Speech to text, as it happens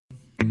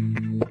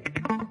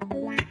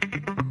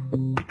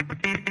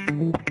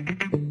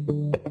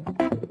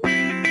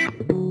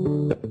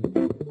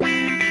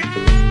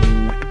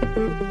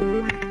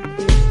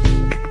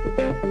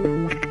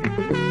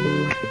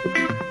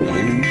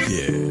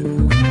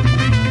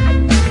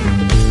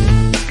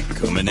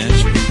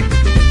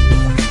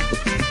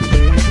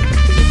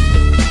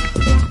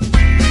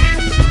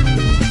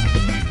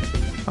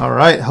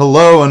right,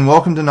 hello and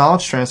welcome to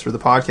Knowledge Transfer, the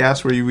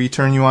podcast where we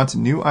turn you on to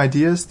new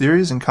ideas,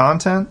 theories, and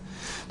content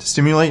to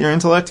stimulate your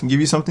intellect and give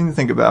you something to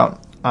think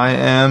about. I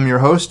am your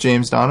host,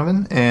 James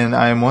Donovan, and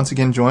I am once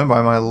again joined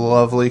by my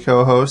lovely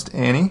co-host,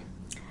 Annie.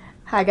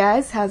 Hi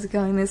guys, how's it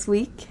going this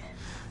week?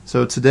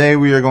 So today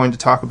we are going to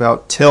talk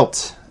about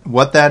Tilt,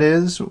 what that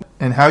is,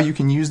 and how you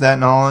can use that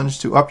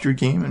knowledge to up your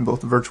game in both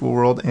the virtual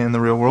world and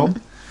the real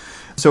world.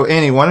 So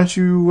Annie, why don't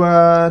you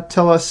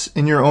tell us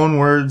in your own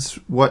words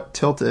what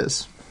Tilt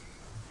is?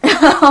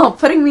 Oh,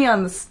 putting me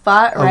on the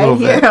spot right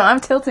here.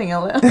 I'm tilting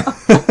a little.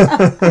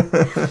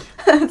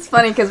 It's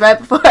funny because right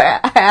before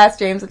I asked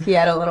James if he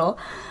had a little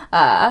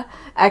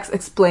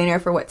explainer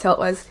for what Tilt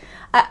was.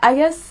 I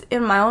guess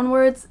in my own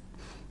words,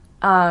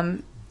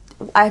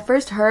 I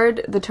first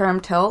heard the term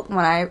Tilt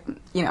when I,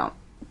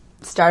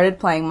 started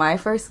playing my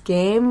first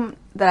game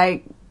that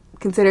I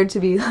considered to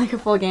be like a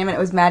full game, and it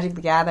was Magic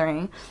the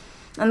Gathering.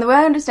 And the way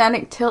I understand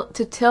it,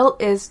 to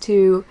tilt is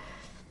to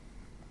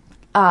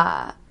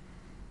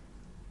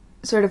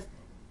sort of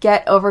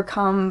get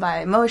overcome by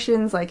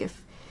emotions, like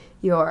if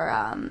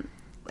you're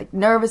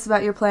nervous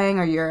about your playing,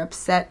 or you're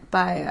upset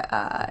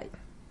by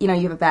you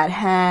have a bad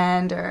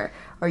hand, or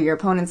your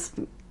opponent's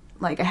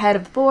like ahead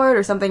of the board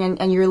or something,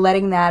 and you're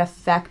letting that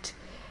affect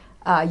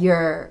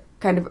your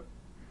kind of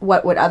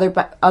what would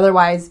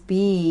otherwise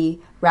be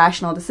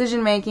rational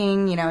decision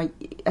making,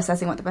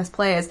 assessing what the best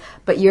play is,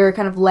 but you're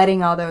kind of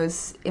letting all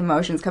those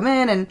emotions come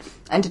in,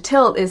 and to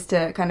tilt is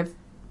to kind of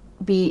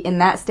be in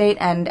that state,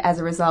 and as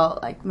a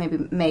result, like maybe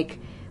make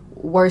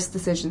worse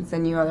decisions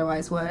than you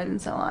otherwise would,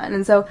 and so on.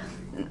 And so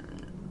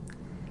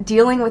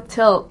dealing with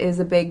tilt is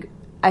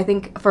I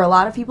think for a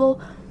lot of people,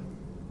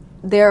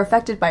 they're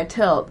affected by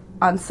tilt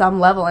on some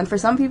level, and for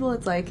some people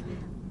it's like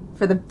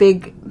for the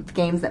big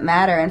games that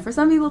matter, and for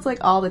some people it's like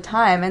all the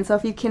time. And so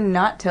if you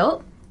cannot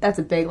tilt, that's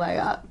a big leg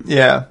up.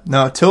 Yeah,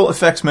 no, tilt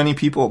affects many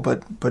people,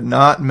 but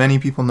not many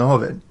people know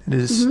of it. It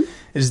is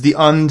it is the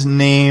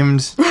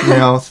unnamed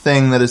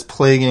thing that is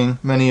plaguing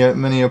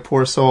many a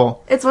poor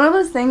soul. It's one of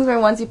those things where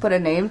once you put a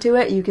name to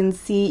it, you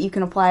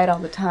can apply it all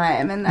the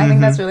time, and I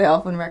think that's really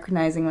helpful in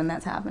recognizing when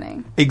that's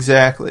happening.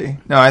 Exactly.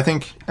 No, I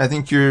think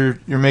you're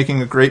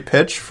making a great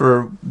pitch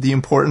for the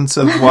importance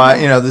of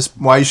why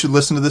why you should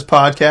listen to this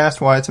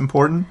podcast, why it's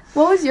important.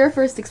 What was your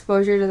first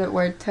exposure to the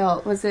word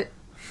tilt? Was it?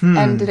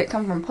 And did it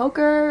come from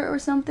poker or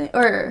something?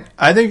 Or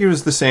I think it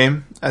was the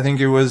same. I think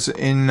it was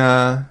in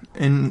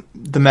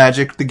the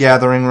Magic the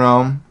Gathering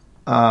realm,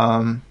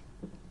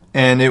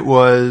 and it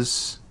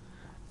was,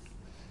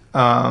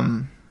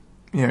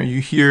 you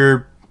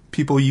hear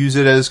people use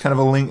it as kind of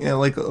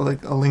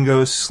like a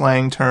lingo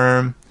slang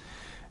term,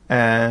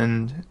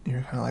 and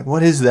you're kind of like,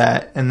 what is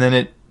that? And then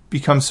it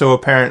becomes so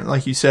apparent,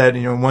 like you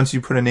said, once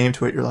you put a name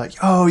to it, you're like,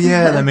 oh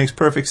yeah, that makes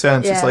perfect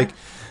sense. Yeah. It's like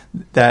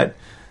that.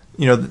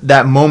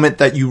 That moment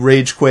that you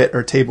rage quit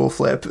or table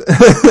flip.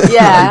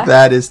 Yeah. Like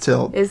that is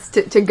tilt. Is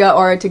to go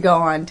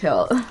on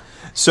tilt.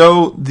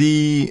 So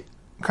the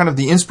kind of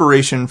the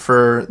inspiration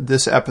for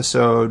this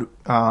episode,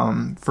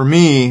 for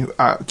me,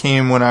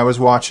 came when I was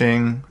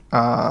watching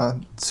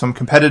some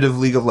competitive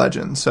League of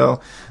Legends.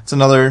 So it's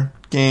another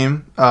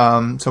game.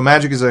 So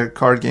Magic is a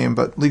card game,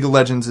 but League of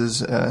Legends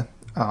is a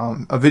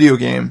video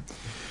game.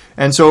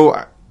 And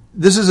so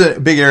this is a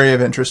big area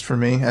of interest for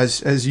me,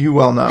 as you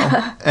well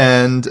know.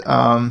 And,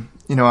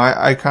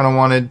 I kind of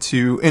wanted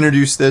to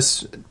introduce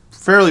this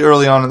fairly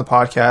early on in the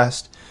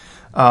podcast.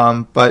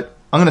 But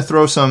I'm going to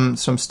throw some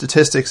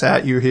statistics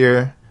at you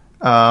here,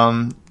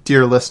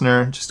 dear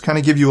listener, just to kind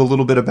of give you a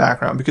little bit of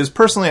background. Because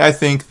personally, I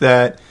think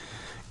that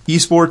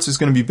esports is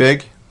going to be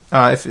big.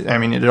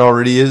 It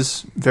already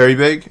is very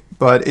big,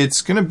 but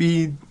it's going to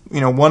be,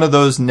 one of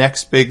those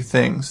next big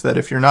things that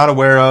if you're not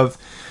aware of,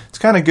 it's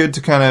kind of good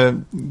to kind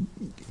of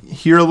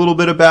hear a little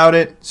bit about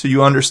it so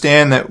you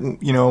understand that,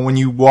 when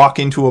you walk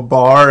into a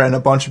bar and a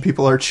bunch of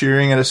people are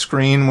cheering at a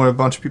screen where a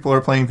bunch of people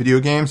are playing video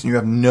games and you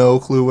have no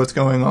clue what's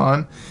going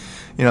on,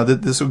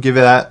 this will give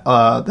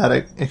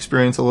that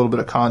experience a little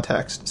bit of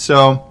context.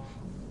 So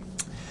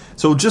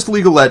just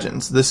League of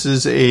Legends. This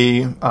is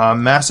a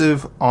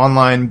massive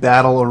online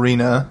battle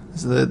arena,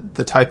 is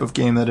the type of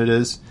game that it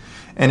is.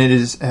 And it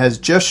has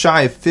just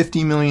shy of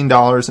 $50 million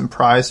in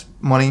prize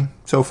money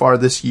so far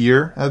this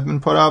year have been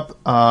put up.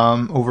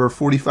 Over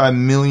 45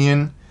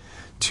 million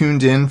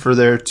tuned in for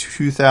their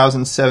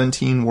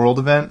 2017 World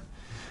event.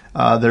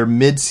 Their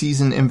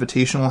mid-season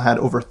invitational had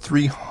over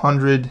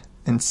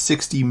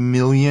 360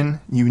 million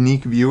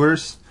unique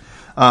viewers.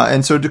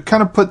 And so to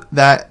kind of put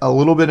that a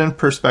little bit in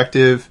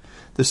perspective,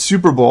 the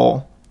Super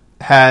Bowl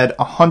had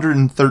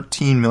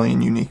 113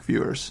 million unique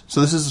viewers.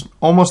 So this is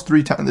almost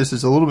 3 times. This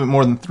is a little bit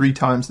more than 3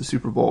 times the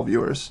Super Bowl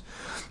viewers.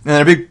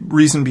 And a big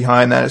reason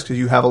behind that is because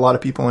you have a lot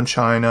of people in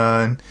China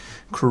and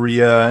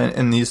Korea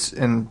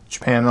and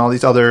Japan and all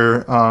these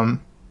other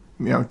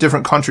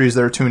different countries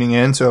that are tuning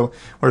in. So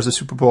whereas the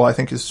Super Bowl I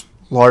think is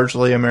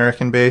largely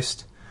American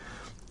based,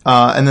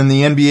 and then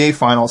the NBA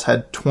Finals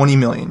had 20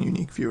 million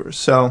unique viewers.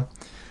 So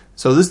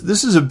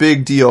this is a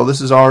big deal. This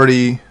is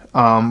already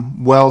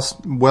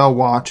well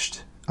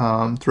watched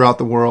throughout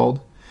the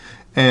world.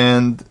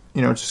 And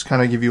just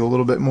kind of give you a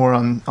little bit more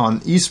on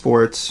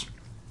esports.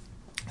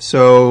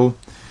 So,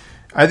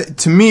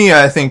 to me,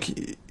 I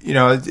think,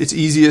 it's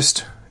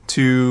easiest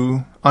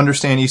to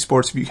understand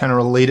esports if you kind of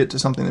relate it to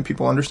something that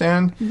people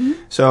understand. Mm-hmm.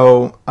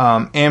 So,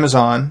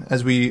 Amazon,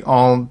 as we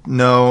all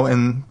know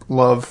and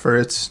love for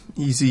its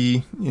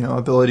easy,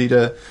 ability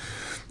to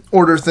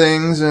order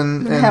things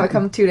and have it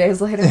come 2 days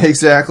later.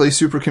 Exactly,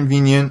 super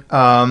convenient.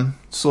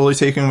 Slowly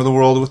taking over the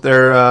world with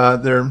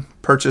their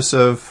purchase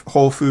of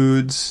Whole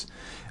Foods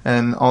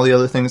and all the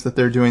other things that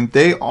they're doing.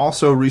 They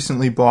also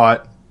recently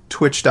bought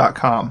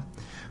Twitch.com,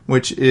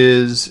 which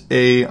is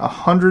a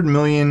 100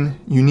 million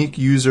unique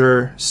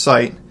user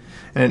site,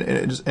 and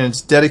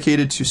it's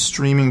dedicated to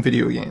streaming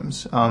video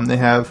games. They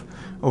have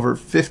over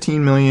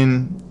 15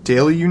 million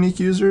daily unique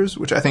users,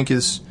 which I think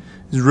is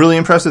really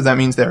impressive. That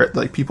means they're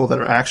like people that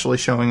are actually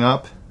showing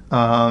up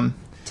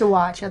to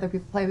watch other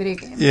people play video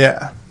games.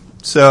 Yeah.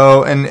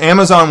 So, and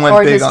Amazon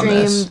went big on this.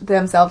 Or to stream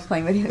themselves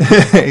playing video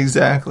games.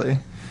 Exactly.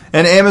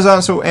 And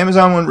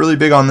Amazon went really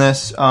big on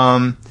this.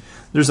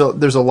 There's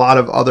a lot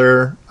of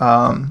other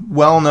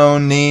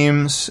well-known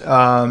names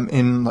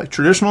in like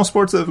traditional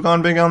sports that have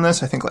gone big on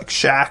this. I think like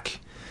Shaq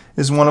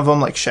is one of them.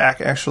 Like Shaq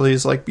actually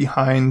is like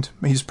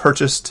he's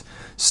purchased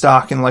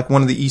stock in like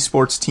one of the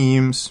esports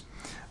teams.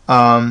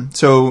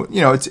 So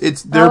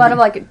it's there are a lot of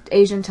like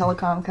Asian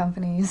telecom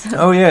companies.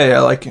 Oh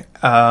yeah, like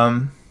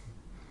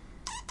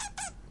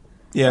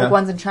yeah, like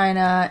ones in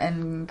China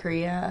and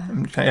Korea.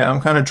 Yeah, I'm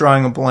kind of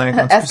drawing a blank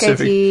on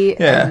specific. SKT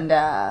and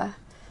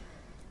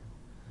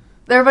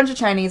there are a bunch of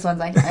Chinese ones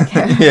I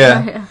can't.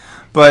 Yeah.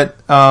 But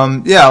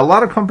a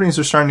lot of companies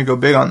are starting to go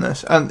big on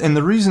this, and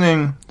the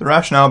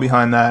rationale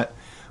behind that,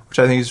 which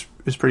I think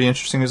is pretty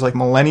interesting, is like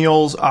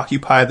millennials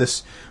occupy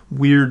this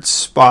weird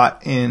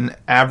spot in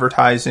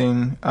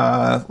advertising,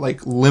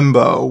 like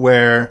limbo,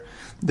 where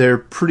they're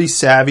pretty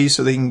savvy,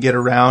 so they can get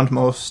around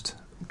most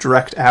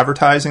direct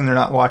advertising. They're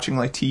not watching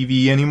like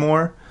TV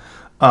anymore,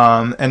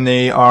 and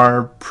they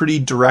are pretty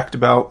direct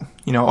about,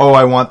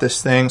 I want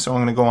this thing, so I'm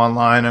going to go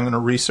online, I'm going to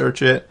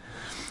research it.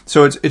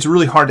 So it's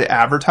really hard to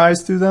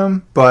advertise through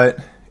them, but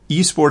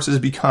esports has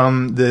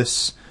become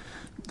this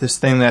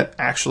thing that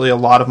actually a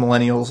lot of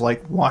millennials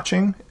like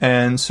watching,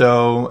 and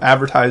so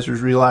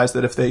advertisers realize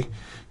that if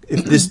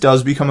this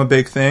does become a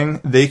big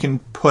thing, they can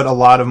put a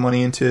lot of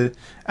money into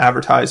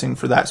advertising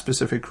for that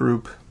specific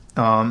group.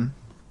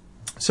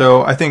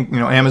 So I think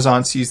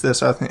Amazon sees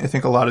this. I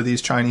think a lot of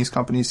these Chinese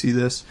companies see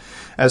this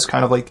as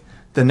kind of like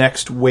the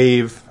next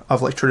wave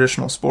of like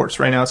traditional sports.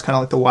 Right now, it's kind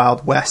of like the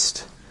Wild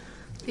West.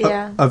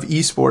 Yeah. Of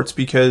esports,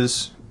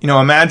 because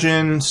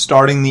imagine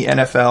starting the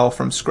NFL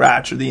from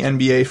scratch or the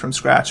NBA from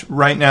scratch.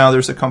 Right now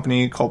there's a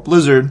company called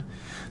Blizzard.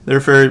 They're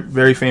very,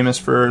 very famous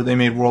they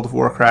made World of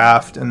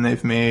Warcraft, and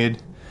they've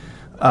made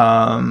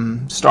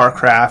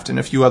StarCraft and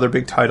a few other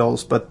big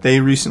titles, but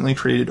they recently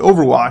created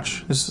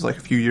Overwatch. This is like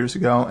a few years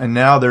ago, and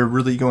now they're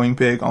really going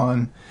big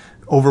on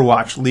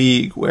Overwatch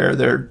League, where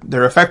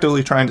they're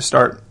effectively trying to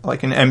start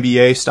like an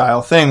NBA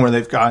style thing where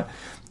they've got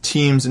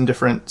teams in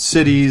different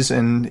cities,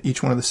 and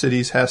each one of the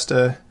cities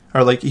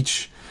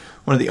each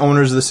one of the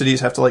owners of the cities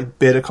have to like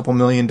bid a couple $1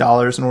 million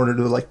in order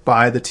to like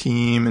buy the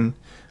team, and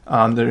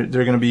they're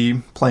going to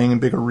be playing in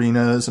big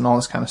arenas and all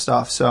this kind of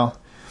stuff. So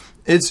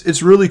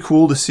it's really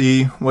cool to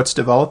see what's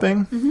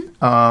developing.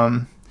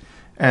 Mm-hmm.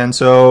 And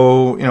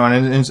so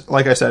and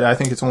like I said, I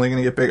think it's only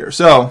going to get bigger.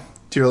 So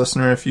to your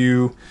listener, if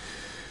you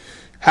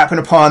happen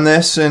upon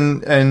this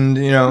and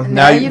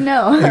now you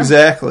know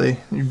exactly,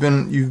 you've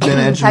been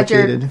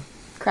educated.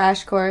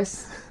 Crash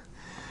course.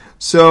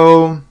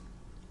 So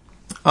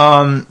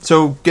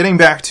getting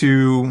back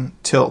to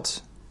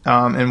Tilt,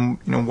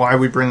 and why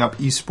we bring up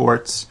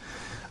esports,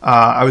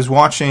 I was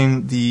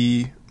watching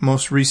the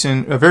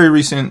very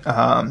recent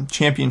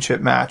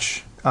championship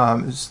match.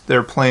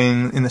 They're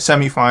playing in the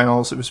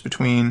semifinals. It was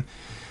between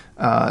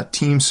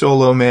Team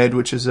Solo Mid,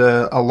 which is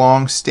a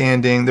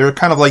long-standing. They're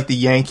kind of like the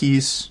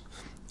Yankees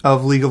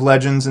of League of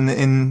Legends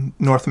in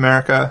North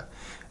America.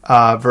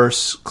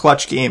 Versus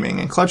Clutch Gaming,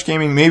 and Clutch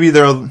Gaming maybe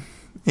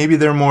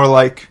they're more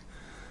like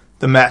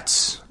the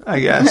Mets, I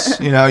guess.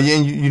 You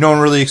don't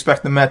really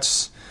expect the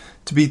Mets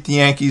to beat the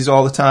Yankees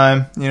all the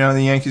time.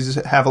 The Yankees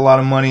have a lot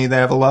of money, they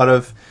have a lot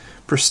of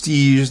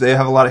prestige, they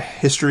have a lot of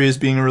history as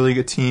being a really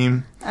good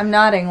team. I'm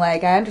nodding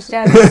like I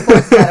understand the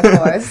sports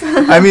metaphors.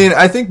 I mean,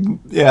 I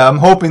think I'm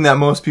hoping that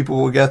most people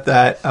will get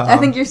that. I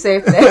think you're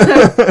safe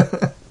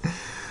there.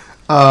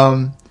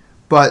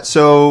 But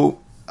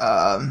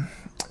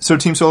So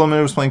Team Solo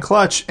Mid was playing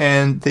Clutch,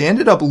 and they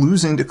ended up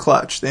losing to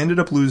Clutch.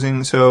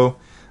 So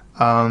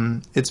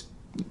it's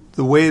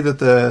the way that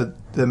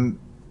the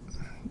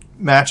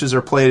matches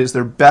are played is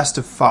they're best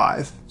of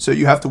 5. So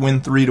you have to win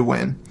 3 to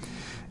win.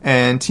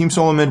 And Team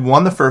Solo Mid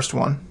won the first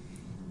one,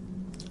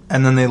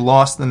 and then they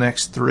lost the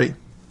next 3.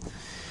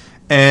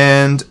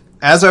 And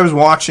as I was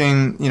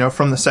watching,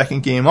 from the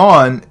second game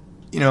on,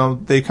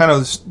 they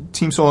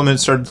Team Solo Mid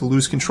started to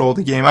lose control of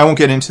the game. I won't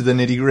get into the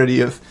nitty-gritty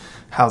of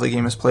how the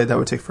game is played. That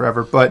would take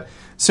forever. But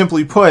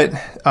simply put,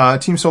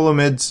 Team Solo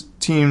Mid's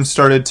team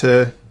started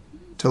to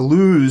to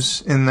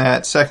lose in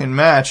that second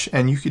match,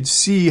 and you could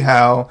see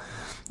how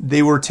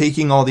they were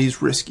taking all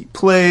these risky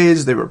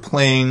plays. They were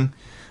playing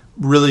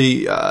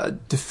really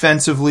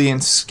defensively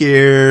and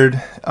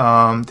scared.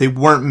 They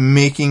weren't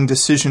making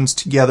decisions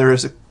together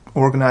as an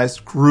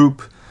organized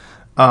group.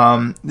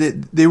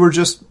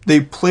 They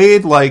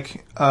played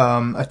like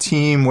a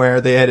team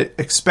where they had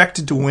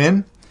expected to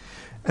win,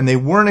 and they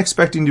weren't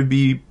expecting to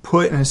be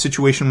put in a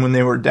situation when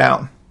they were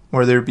down,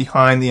 where they were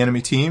behind the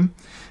enemy team,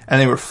 and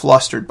they were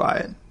flustered by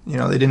it.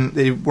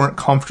 They weren't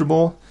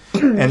comfortable,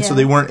 and so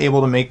they weren't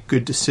able to make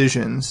good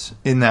decisions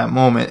in that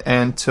moment.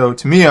 And so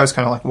to me, I was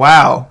kind of like,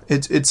 wow,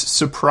 it's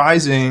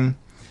surprising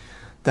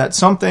that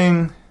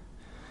something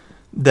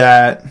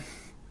that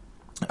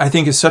I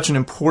think is such an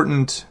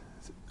important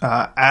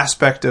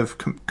aspect of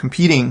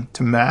competing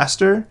to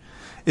master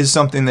is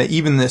something that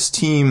even this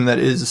team that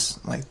is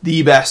like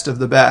the best of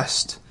the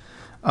best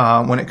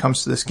when it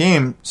comes to this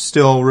game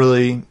still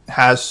really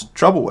has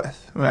trouble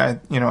with.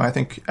 I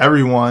think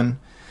everyone,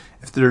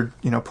 if they're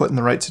put in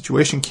the right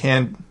situation,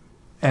 can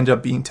end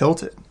up being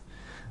tilted.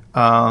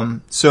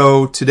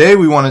 So today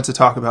we wanted to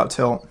talk about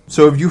tilt.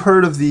 So have you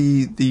heard of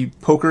the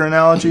poker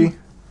analogy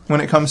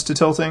when it comes to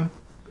tilting?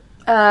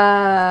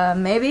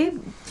 Maybe.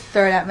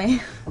 Throw it at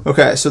me.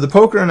 Okay, so the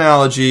poker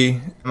analogy,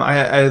 I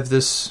have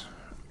this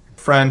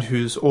friend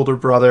whose older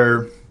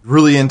brother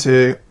really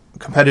into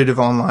competitive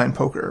online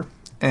poker,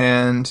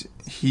 and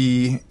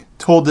he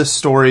told this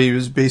story. It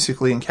was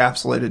basically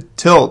encapsulated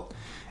tilt,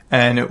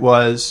 and it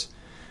was,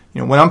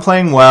 when I'm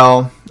playing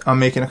well, I'm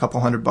making a couple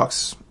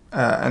 $100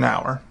 an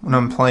hour. When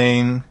I'm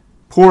playing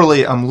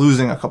poorly, I'm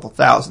losing a couple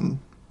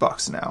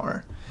 $1,000 an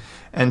hour.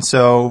 And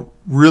so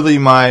really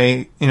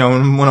when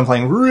I'm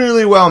playing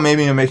really well,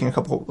 maybe I'm making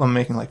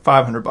like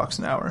 $500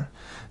 an hour.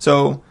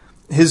 So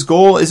his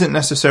goal isn't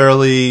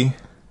necessarily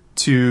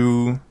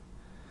to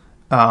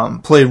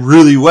play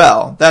really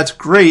well. That's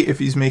great if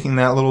he's making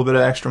that little bit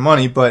of extra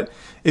money, but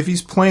if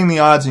he's playing the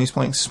odds and he's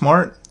playing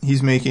smart,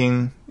 he's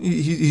doing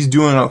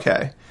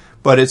okay.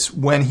 But it's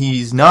when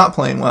he's not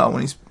playing well,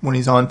 when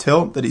he's on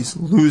tilt, that he's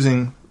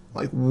losing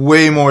like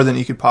way more than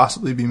he could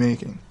possibly be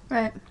making.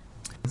 Right.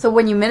 So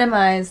when you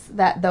minimize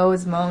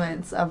those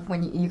moments of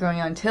when you're going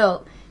on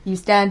tilt, you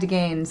stand to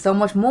gain so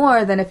much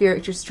more than if you're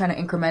just trying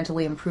to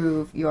incrementally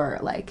improve your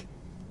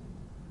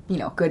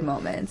good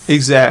moments.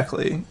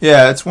 Exactly.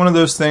 Yeah, it's one of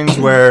those things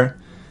where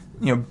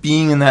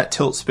being in that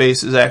tilt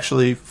space is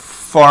actually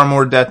far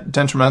more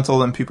detrimental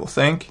than people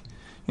think.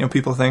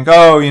 People think,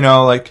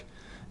 it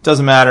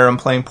doesn't matter, I'm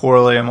playing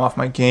poorly, I'm off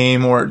my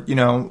game, or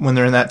when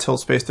they're in that tilt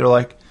space,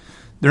 they're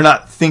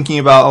not thinking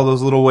about all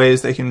those little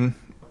ways they can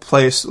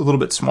play a little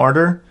bit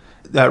smarter.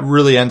 That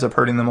really ends up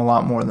hurting them a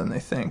lot more than they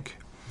think.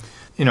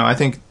 I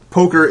think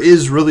poker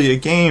is really a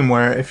game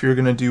where if you're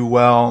going to do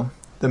well,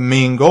 the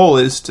main goal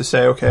is to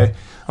say, okay,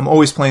 I'm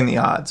always playing the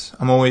odds.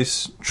 I'm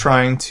always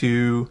trying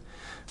to,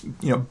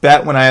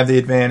 bet when I have the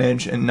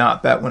advantage and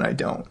not bet when I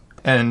don't.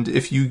 And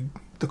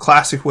the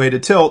classic way to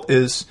tilt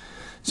is,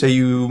 say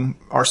you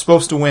are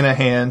supposed to win a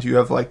hand, you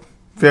have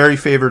very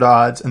favored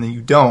odds, and then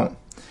you don't,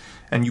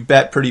 and you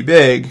bet pretty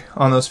big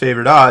on those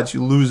favored odds,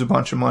 you lose a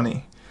bunch of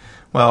money.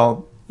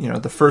 Well,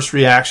 the first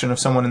reaction of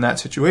someone in that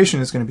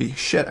situation is going to be,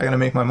 shit, I got to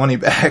make my money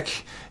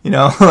back. I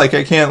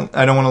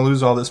don't want to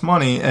lose all this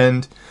money.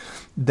 And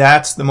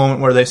that's the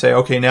moment where they say,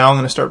 okay, now I'm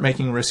going to start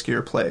making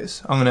riskier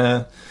plays. I'm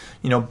going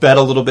to, bet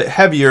a little bit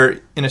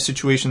heavier in a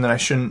situation that I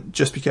shouldn't,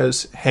 just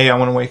because, hey, I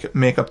want to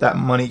make up that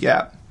money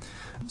gap.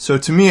 So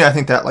to me, I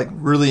think that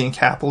really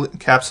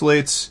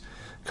encapsulates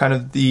kind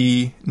of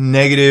the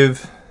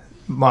negative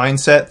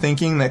mindset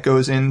thinking that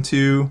goes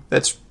into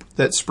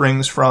that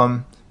springs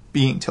from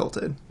being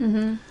tilted.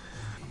 Mm-hmm.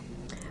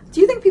 Do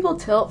you think people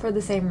tilt for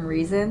the same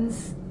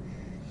reasons?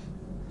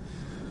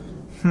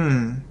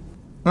 Well,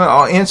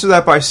 I'll answer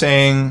that by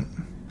saying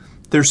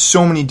there's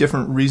so many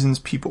different reasons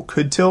people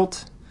could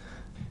tilt.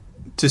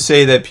 To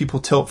say that people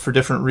tilt for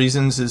different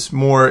reasons it's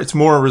more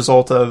a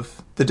result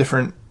of the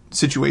different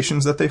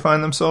situations that they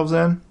find themselves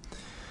in.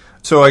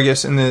 So I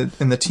guess in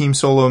the team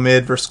solo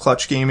mid versus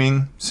clutch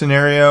gaming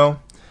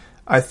scenario,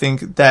 I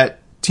think that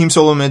team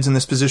solo mid's in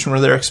this position where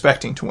they're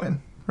expecting to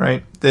win.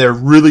 Right? They're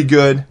really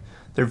good.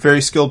 They're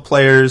very skilled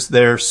players.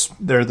 They're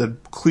the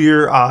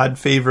clear odd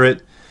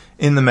favorite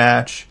in the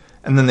match,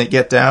 and then they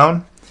get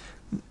down,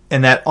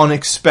 and that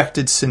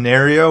unexpected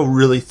scenario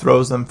really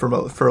throws them for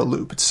a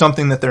loop. It's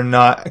something that they're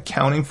not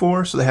accounting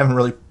for, so they haven't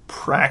really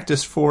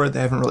practiced for it.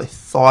 They haven't really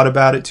thought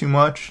about it too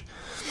much,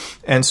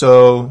 and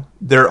so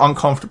they're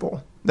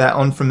uncomfortable. That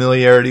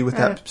unfamiliarity with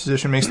that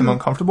position makes them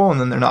uncomfortable, and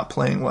then they're not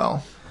playing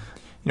well.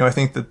 I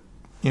think that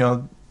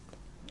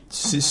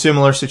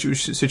similar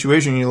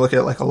situation, you look at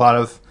a lot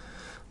of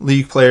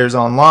league players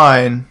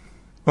online,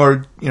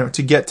 or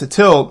to get to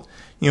tilt,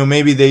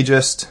 maybe they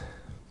just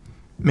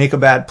make a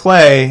bad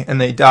play and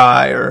they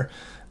die, or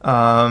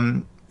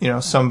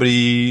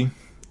somebody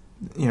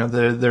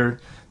they're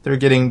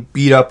getting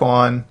beat up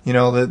on,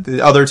 the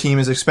other team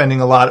is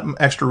expending a lot of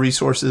extra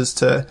resources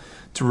to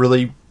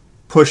really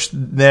push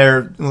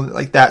their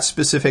that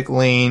specific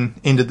lane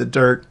into the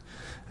dirt,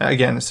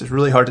 again, this is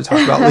really hard to talk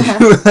about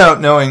League without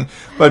knowing,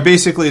 but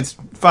basically it's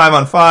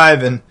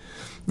 5-on-5, and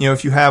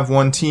if you have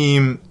one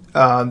team,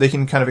 they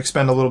can kind of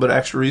expend a little bit of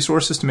extra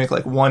resources to make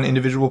like one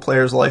individual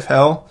player's life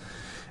hell.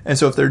 And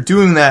so if they're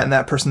doing that and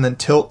that person then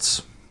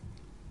tilts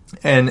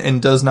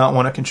and does not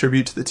want to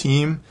contribute to the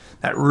team,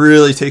 that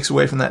really takes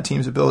away from that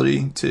team's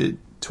ability to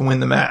win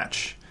the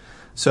match.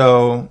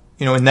 So,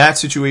 in that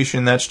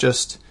situation, that's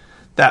just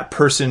that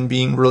person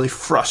being really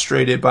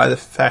frustrated by the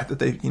fact that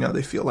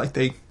they feel like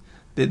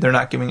they're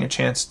not giving a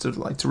chance to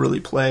really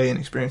play and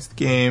experience the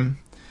game.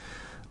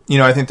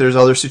 I think there's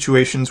other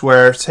situations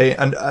where, say,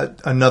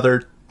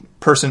 another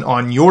person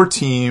on your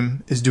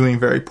team is doing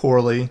very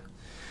poorly,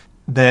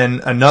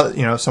 then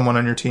someone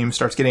on your team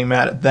starts getting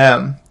mad at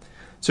them.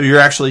 So you're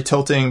actually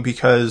tilting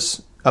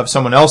because of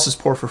someone else's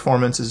poor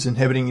performance is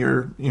inhibiting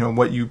your,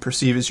 what you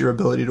perceive as your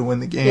ability to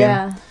win the game.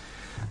 Yeah.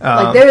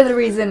 They're the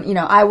reason,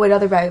 I would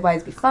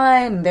otherwise be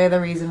fine, and they're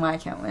the reason why I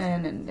can't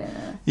win, and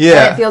and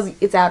it feels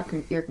it's out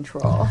of your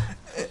control.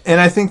 And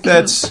I think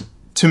that's,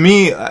 to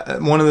me,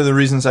 one of the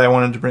reasons I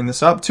wanted to bring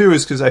this up too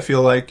is because I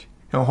feel like,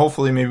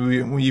 hopefully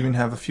maybe we even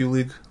have a few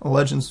League of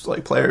Legends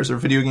players or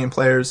video game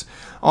players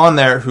on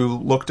there who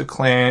look to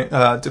climb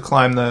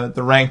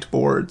the ranked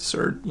boards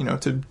or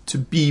to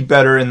be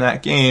better in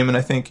that game. And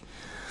I think,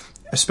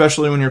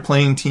 especially when you're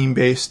playing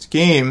team-based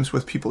games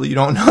with people you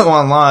don't know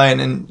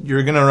online, and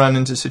you're going to run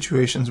into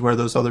situations where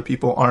those other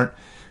people aren't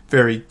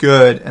very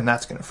good, and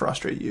that's going to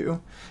frustrate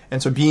you.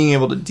 And so being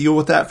able to deal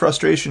with that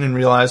frustration and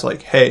realize,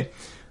 hey,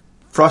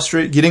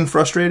 getting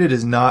frustrated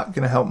is not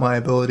going to help my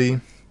ability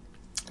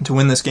to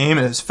win this game,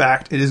 and in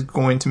fact, it is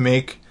going to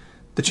make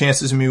the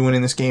chances of me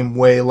winning this game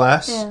way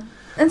less. Yeah.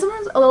 And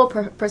sometimes a little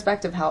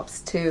perspective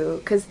helps, too,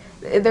 because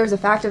there's a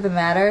fact of the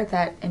matter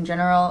that, in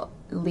general,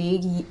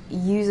 League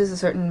uses a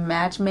certain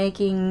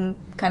matchmaking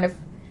kind of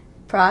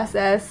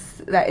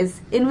process that is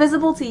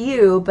invisible to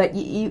you, but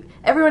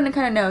everyone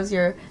kind of knows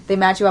they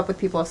match you up with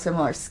people of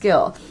similar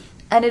skill.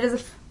 And it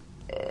is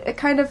a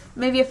kind of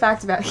maybe a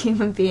fact about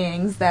human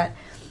beings that,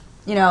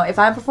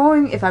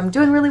 if I'm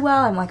doing really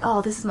well, I'm like,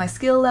 oh, this is my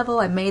skill level,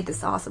 I made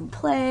this awesome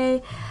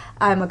play,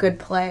 I'm a good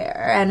player.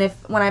 And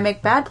when I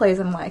make bad plays,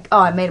 I'm like, oh,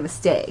 I made a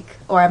mistake,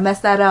 or I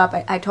messed that up,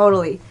 I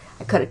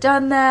could have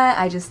done that,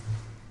 I just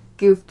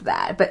goofed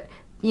that. But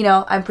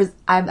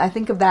I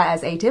think of that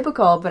as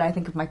atypical, but I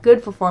think of my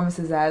good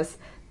performances as,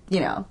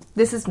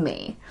 this is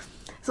me.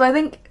 So I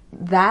think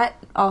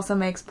that also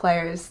makes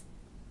players,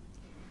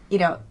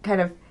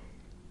 kind of,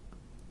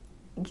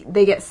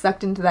 they get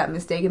sucked into that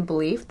mistaken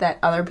belief that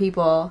other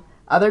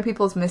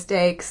people's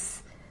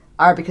mistakes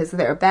are because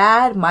they're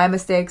bad, my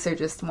mistakes are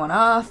just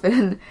one-off,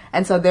 and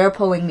so they're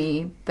pulling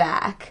me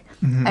back.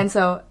 Mm-hmm. And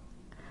so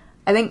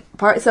I think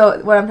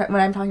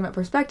when I'm talking about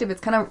perspective,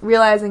 it's kind of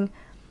realizing,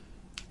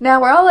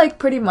 now we're all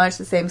pretty much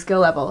the same skill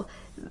level.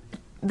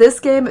 This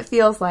game, it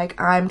feels like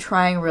I'm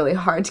trying really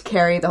hard to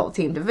carry the whole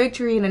team to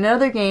victory. In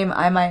another game,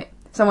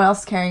 someone else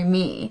is carrying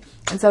me.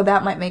 And so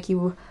that might make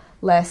you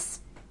less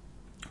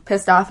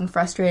pissed off and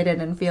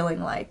frustrated and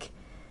feeling like,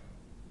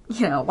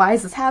 why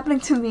is this happening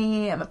to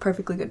me? I'm a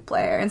perfectly good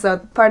player. And so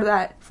part of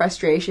that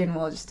frustration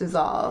will just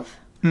dissolve.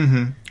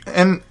 Mm-hmm.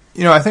 And,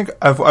 I think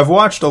I've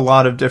watched a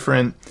lot of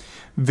different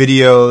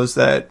videos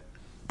that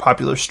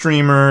popular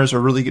streamers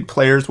or really good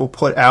players will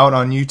put out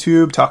on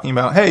YouTube talking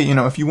about, hey,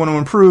 if you want to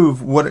improve,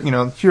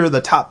 here are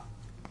the top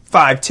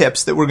 5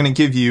 tips that we're going to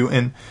give you.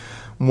 And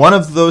one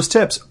of those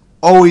tips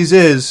always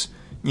is,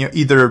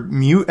 either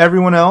mute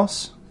everyone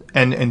else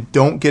and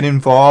don't get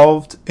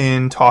involved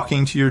in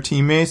talking to your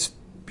teammates,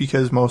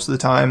 because most of the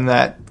time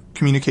that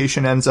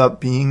communication ends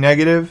up being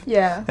negative.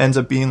 Yeah. Ends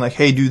up being like,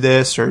 hey, do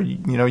this, or,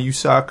 you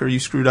suck, or you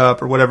screwed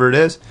up, or whatever it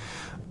is.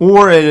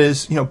 Or it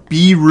is,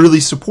 be really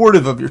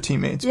supportive of your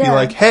teammates. Yeah. Be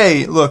like,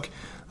 hey, look,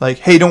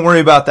 hey, don't worry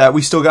about that.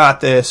 We still got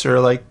this. Or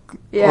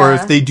or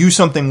if they do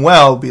something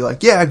well, be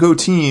like, yeah, go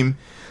team.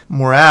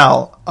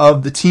 Morale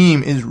of the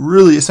team is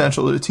really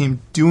essential to the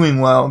team doing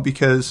well,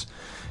 because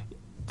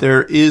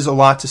there is a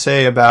lot to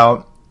say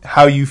about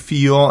how you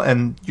feel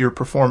and your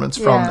performance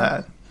from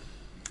that.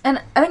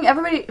 And I think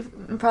everybody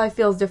probably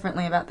feels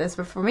differently about this,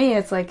 but for me,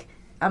 it's like,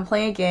 I'm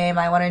playing a game,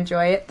 I want to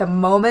enjoy it. The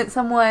moment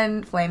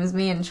someone flames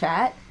me in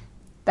chat,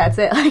 that's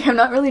it. I'm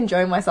not really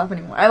enjoying myself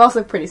anymore. I'm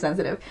also pretty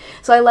sensitive.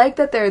 So I like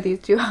that there are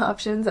these 2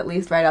 options, at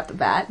least right off the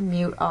bat,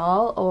 mute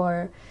all,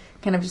 or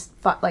kind of just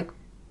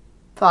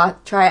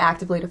try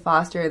actively to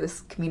foster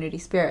this community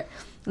spirit.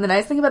 And the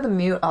nice thing about the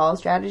mute all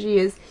strategy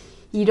is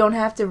you don't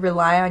have to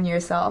rely on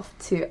yourself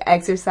to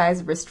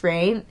exercise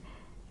restraint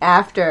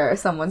after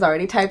someone's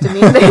already typed a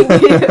mean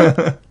thank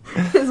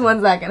you. This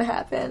one's not going to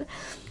happen.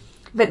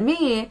 But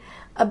me,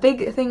 a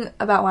big thing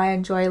about why I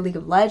enjoy League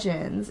of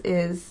Legends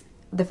is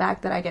the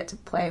fact that I get to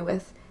play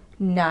with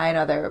 9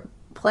 other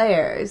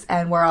players,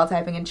 and we're all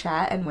typing in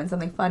chat, and when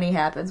something funny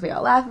happens, we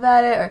all laugh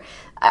about it. Or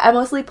I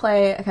mostly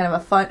play a kind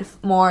of a fun,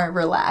 more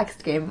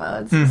relaxed game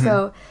modes. Mm-hmm.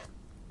 So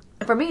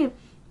for me,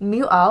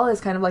 mute all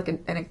is kind of like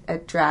a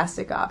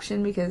drastic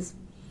option, because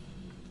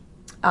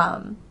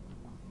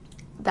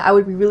that I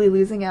would be really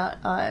losing out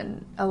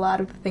on a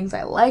lot of the things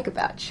I like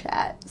about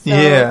chat. So,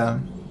 yeah.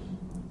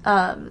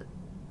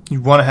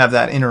 You want to have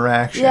that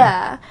interaction.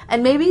 Yeah.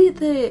 And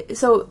maybe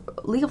so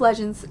League of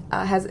Legends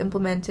has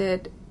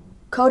implemented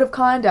code of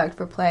conduct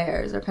for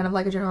players, or kind of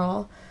like a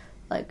general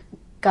like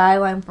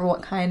guideline for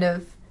what kind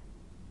of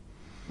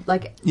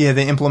like... Yeah,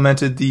 they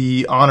implemented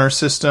the honor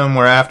system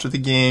where after the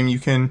game you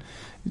can,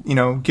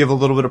 give a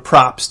little bit of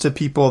props to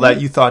people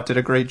that you thought did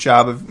a great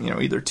job of,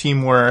 either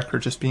teamwork or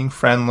just being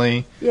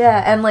friendly.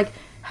 Yeah, and like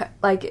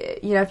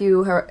if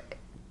you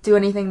do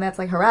anything that's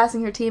like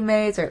harassing your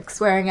teammates or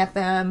swearing at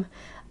them,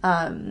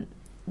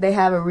 they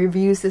have a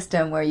review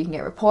system where you can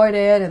get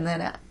reported, and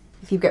then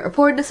if you get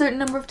reported a certain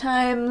number of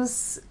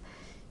times,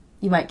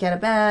 you might get a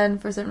ban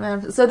for a certain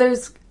amount of... So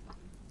there's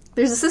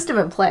a system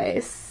in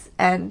place,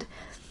 and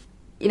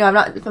I'm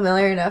not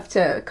familiar enough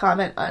to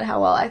comment on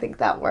how well I think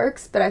that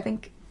works, but I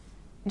think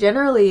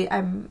generally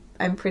I'm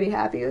pretty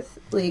happy with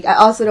League. I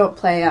also don't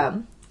play I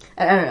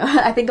don't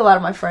know. I think a lot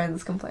of my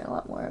friends complain a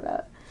lot more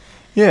about.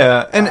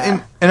 Yeah,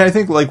 and I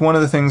think like one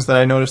of the things that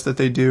I noticed that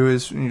they do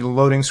is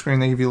loading screen,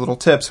 they give you little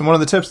tips, and one of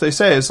the tips they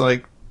say is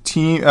like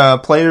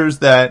players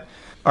that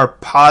are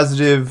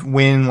positive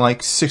win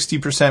like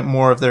 60%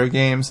 more of their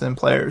games than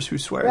players who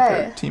swear at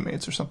their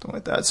teammates or something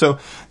like that. So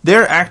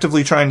they're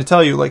actively trying to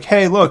tell you like,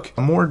 hey, look,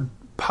 a more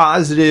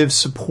positive,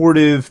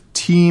 supportive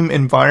team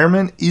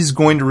environment is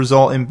going to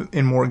result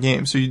in more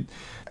games. So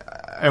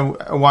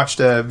I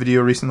watched a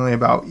video recently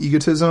about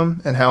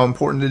egotism and how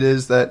important it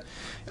is that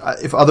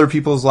if other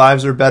people's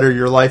lives are better,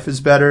 your life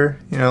is better.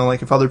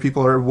 Like if other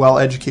people are well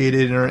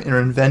educated and are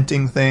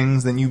inventing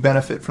things, then you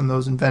benefit from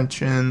those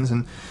inventions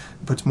and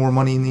puts more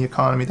money in the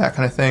economy, that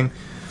kind of thing.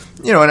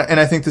 And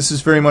I think this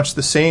is very much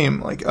the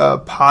same, like a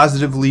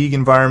positive League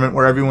environment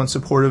where everyone's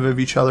supportive of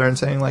each other and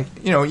saying like,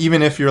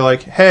 even if you're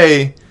like,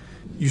 hey,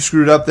 you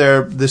screwed up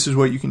there, this is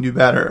what you can do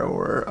better,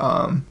 or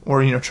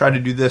try to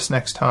do this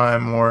next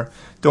time, or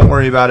don't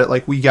worry about it,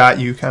 like we got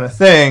you kind of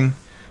thing,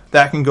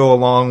 that can go a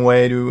long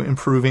way to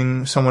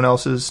improving someone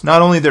else's,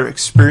 not only their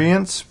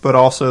experience, but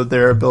also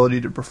their ability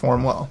to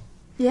perform well.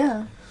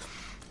 Yeah.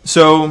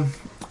 So,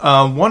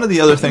 one of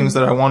the other things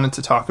that I wanted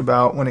to talk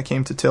about when it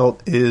came to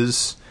Tilt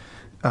is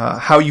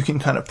how you can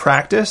kind of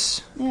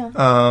practice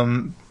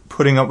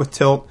putting up with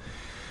Tilt.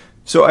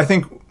 So I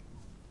think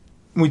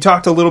we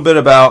talked a little bit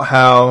about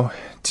how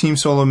Team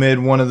Solo Mid,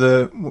 one of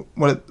the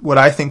what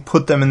I think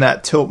put them in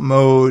that Tilt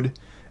mode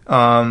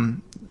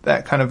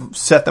that kind of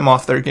set them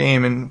off their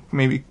game and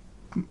maybe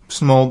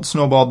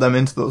snowballed them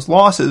into those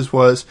losses,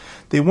 was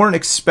they weren't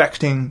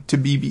expecting to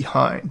be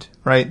behind,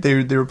 right?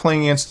 They were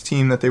playing against a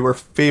team that they were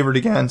favored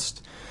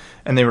against,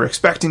 and they were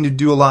expecting to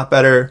do a lot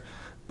better,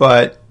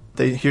 but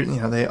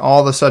they all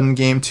of a sudden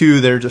game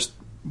 2 they're just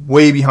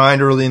way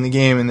behind early in the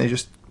game, and they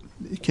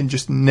can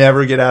just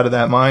never get out of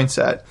that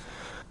mindset.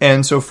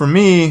 And so for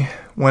me,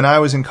 when I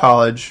was in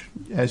college,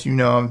 as you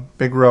know, I'm a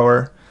big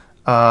rower,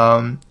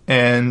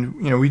 and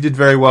we did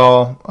very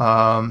well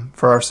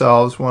for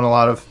ourselves, won a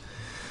lot of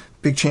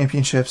big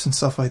championships and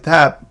stuff like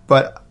that.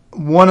 But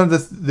one of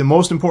the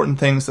most important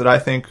things that I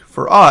think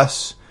for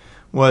us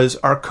was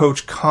our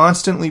coach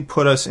constantly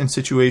put us in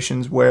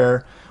situations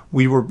where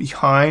we were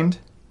behind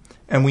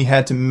and we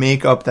had to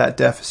make up that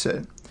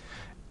deficit.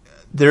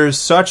 There's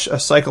such a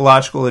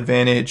psychological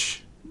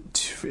advantage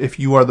if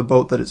you are the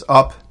boat that is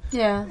up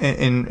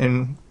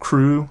in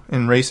crew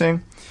in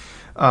racing,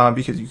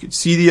 because you can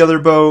see the other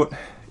boat,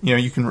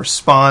 you can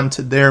respond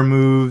to their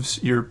moves,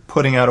 you're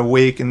putting out a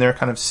wake and they're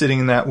kind of sitting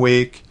in that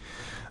wake.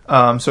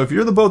 So if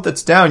you're the boat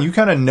that's down, you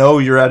kind of know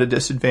you're at a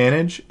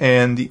disadvantage,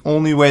 and the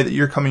only way that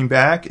you're coming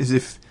back is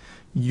if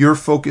you're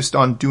focused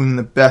on doing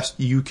the best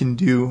you can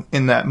do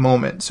in that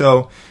moment.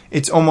 So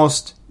it's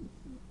almost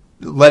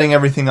letting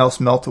everything else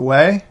melt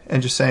away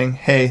and just saying,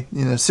 hey,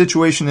 the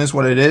situation is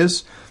what it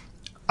is.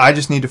 I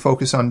just need to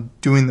focus on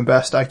doing the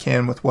best I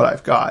can with what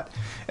I've got.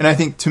 And I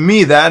think, to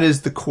me, that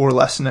is the core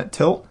lesson at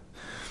Tilt.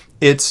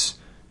 It's,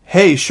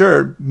 hey,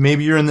 sure,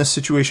 maybe you're in this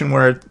situation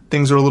where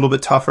things are a little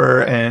bit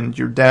tougher and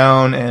you're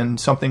down and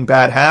something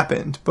bad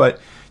happened, but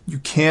you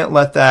can't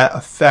let that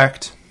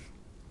affect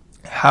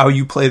how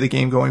you play the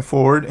game going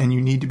forward, and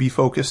you need to be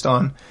focused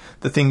on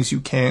the things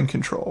you can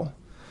control.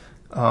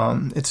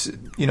 It's,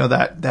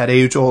 that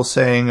age-old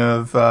saying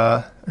of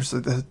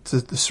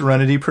the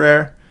Serenity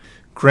Prayer.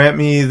 Grant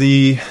me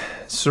the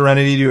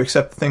serenity to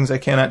accept the things I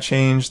cannot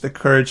change, the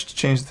courage to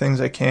change the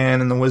things I can,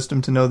 and the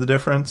wisdom to know the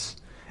difference.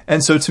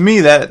 And so to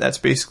me, that's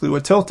basically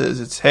what Tilt is.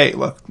 It's, hey,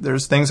 look,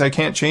 there's things I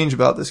can't change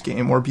about this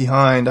game. We're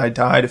behind. I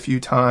died a few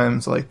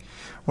times.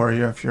 Or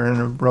if you're in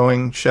a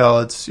rowing shell,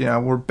 it's,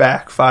 we're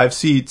back 5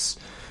 seats.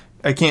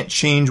 I can't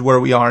change where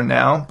we are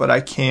now, but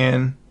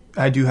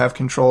I do have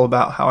control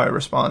about how I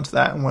respond to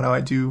that and what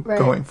I do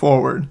going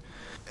forward.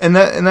 And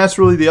that's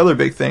really the other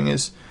big thing,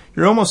 is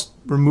you're almost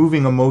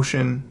removing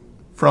emotion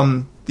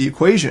from the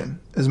equation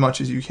as much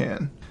as you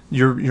can.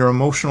 Your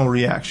emotional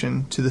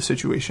reaction to the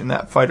situation,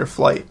 that fight or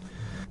flight.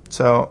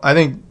 So I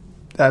think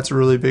that's a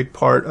really big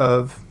part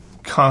of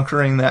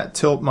conquering that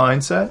Tilt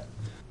mindset.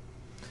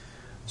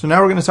 So now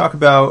we're going to talk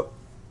about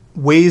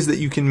ways that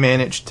you can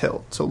manage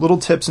tilt. So little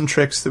tips and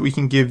tricks that we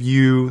can give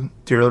you,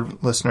 dear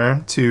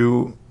listener,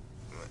 to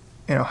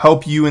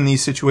help you in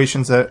these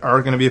situations that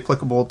are going to be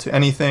applicable to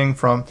anything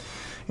from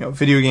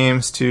video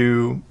games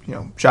to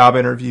job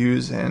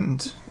interviews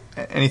and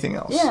anything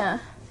else. Yeah.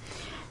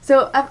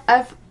 So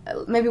I've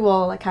maybe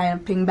we'll kind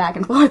of ping back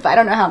and forth. I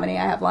don't know how many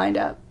I have lined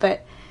up,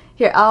 but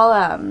here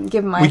I'll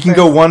give my. We can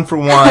go one for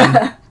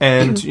one,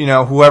 and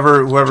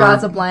whoever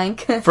draws a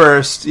blank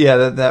first.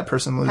 Yeah, that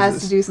person loses.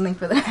 Has to do something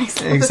for the next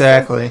episode.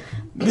 Exactly.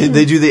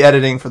 They do the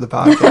editing for the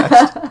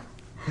podcast.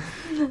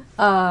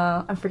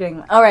 I'm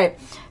forgetting. All right,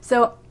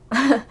 so.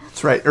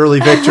 That's right,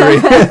 early victory.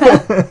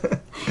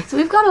 So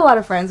we've got a lot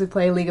of friends who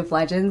play League of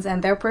Legends,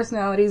 and their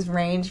personalities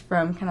range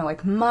from kind of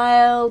like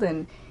mild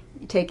and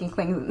taking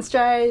things in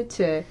stride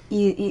to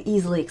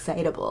easily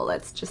excitable,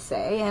 let's just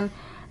say.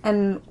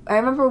 And I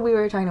remember we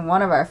were talking to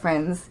one of our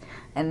friends,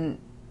 and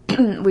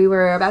we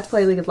were about to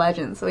play League of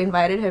Legends, so we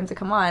invited him to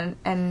come on,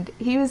 and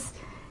he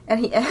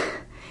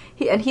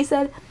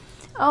said,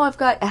 "Oh, I've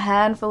got a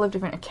handful of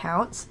different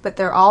accounts, but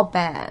they're all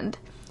banned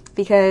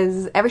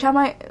because every time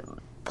I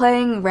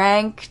playing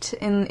ranked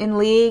in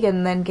League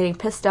and then getting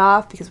pissed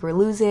off because we're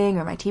losing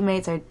or my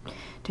teammates are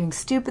doing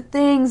stupid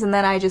things, and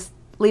then I just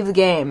leave the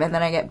game and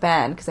then I get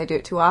banned because I do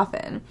it too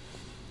often."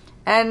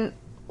 And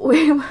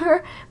we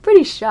were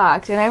pretty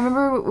shocked. And I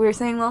remember we were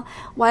saying, well,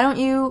 why don't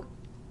you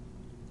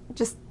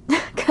just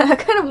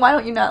why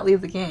don't you not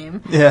leave the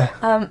game? Yeah.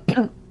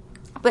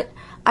 But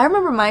I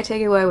remember my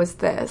takeaway was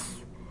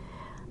this: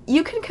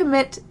 you can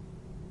commit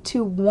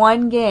to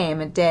one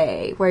game a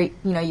day where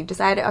you've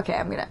decided, okay,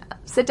 I'm gonna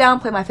sit down,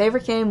 play my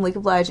favorite game, League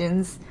of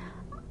Legends.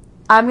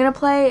 I'm gonna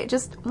play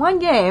just one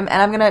game,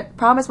 and I'm gonna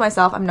promise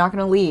myself I'm not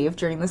gonna leave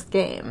during this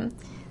game.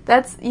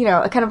 That's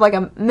a kind of like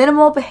a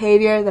minimal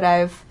behavior that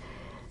I've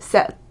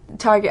set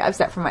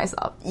for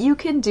myself. You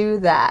can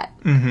do that,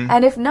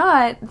 and if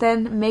not,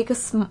 then make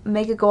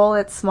a goal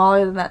that's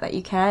smaller than that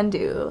you can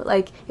do.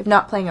 Like if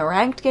not playing a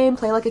ranked game,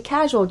 play like a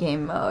casual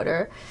game mode,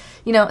 or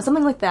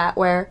something like that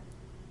where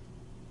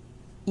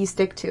you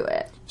stick to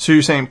it. So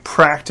you're saying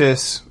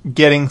practice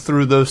getting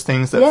through those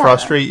things that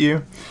frustrate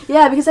you?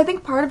 Yeah, because I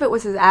think part of it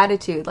was his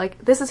attitude.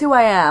 Like, this is who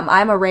I am.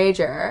 I'm a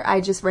rager. I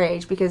just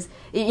rage because,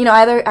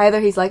 either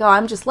he's like, oh,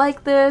 I'm just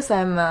like this.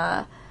 I'm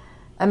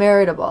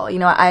irritable.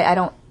 I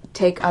don't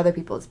take other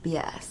people's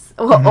BS.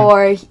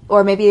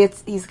 Or maybe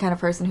he's the kind of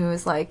person who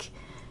is like,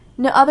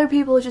 no, other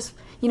people just,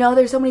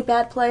 there's so many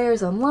bad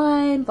players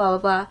online, blah,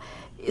 blah,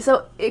 blah.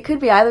 So it could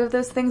be either of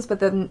those things, but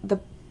then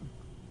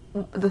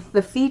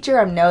the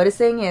feature I'm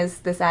noticing is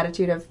this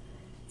attitude of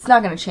it's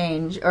not going to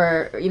change,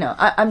 or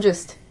I'm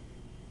just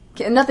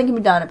nothing can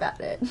be done about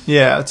it.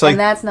 Yeah, it's like, and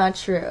that's not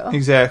true.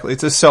 Exactly,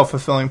 it's a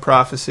self-fulfilling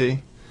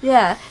prophecy.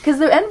 Yeah, because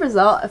the end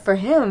result for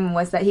him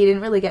was that he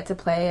didn't really get to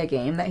play a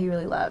game that he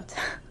really loved.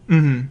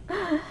 And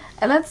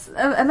that's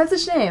a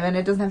shame, and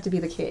it doesn't have to be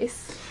the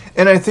case.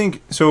 And I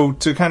think so.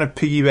 To kind of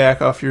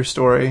piggyback off your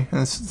story,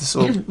 and this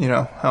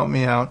will help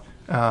me out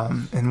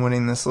in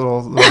winning this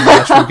little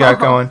match we've got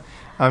going.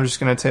 I'm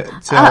just going to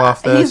tail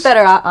off this. He's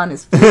better on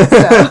his feet,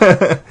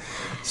 so.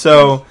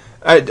 So,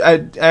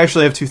 I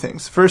actually have two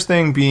things. First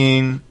thing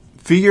being,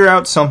 figure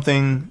out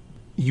something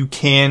you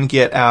can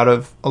get out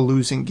of a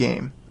losing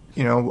game.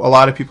 A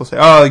lot of people say,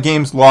 oh, the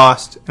game's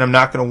lost, and I'm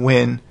not going to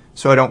win,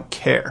 so I don't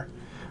care,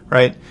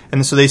 right?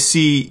 And so they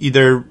see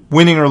either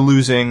winning or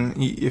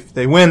losing. If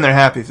they win, they're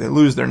happy. If they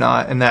lose, they're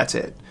not, and that's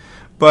it.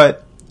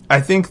 But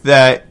I think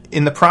that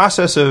in the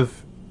process of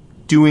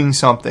doing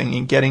something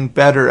and getting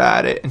better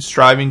at it and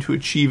striving to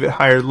achieve at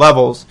higher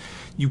levels,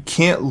 you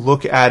can't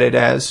look at it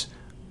as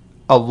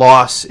a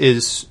loss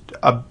is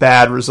a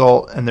bad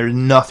result and there's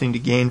nothing to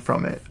gain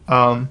from it.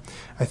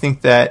 I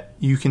think that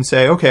you can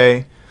say,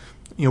 okay,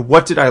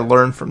 what did I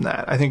learn from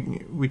that? I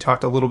think we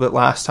talked a little bit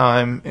last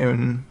time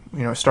in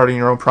starting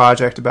your own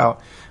project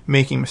about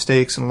making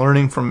mistakes and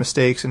learning from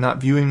mistakes and not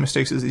viewing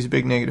mistakes as these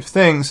big negative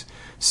things.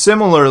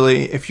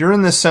 Similarly, if you're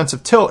in this sense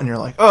of tilt and you're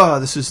like, oh,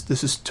 this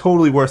is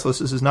totally worthless,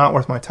 this is not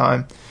worth my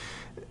time,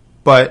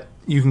 but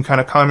you can kind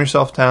of calm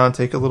yourself down,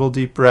 take a little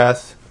deep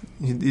breath.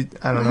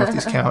 I don't know if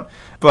these count,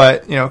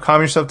 but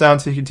calm yourself down,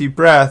 take a deep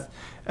breath,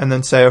 and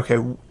then say, okay,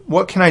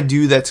 what can I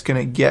do that's going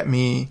to get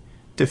me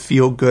to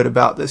feel good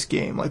about this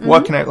game? Like,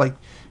 what can I like?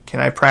 Can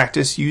I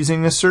practice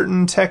using a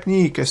certain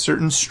technique, a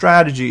certain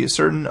strategy, a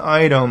certain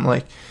item?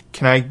 Like,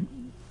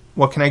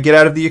 what can I get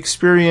out of the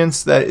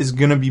experience that is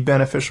going to be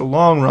beneficial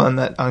long run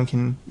that I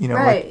can,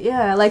 right? Like,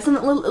 yeah, like a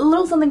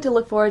little something to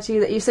look forward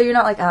to so you're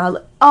not like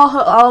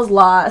all's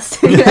lost.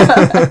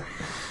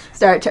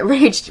 Start to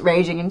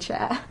raging in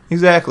chat.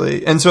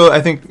 Exactly, and so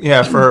I think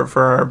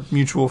for our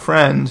mutual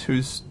friend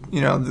who's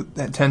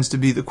that tends to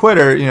be the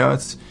quitter,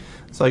 it's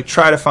like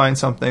try to find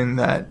something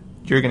that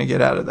you're going to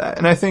get out of that,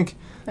 and I think.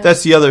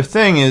 That's the other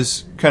thing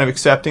is kind of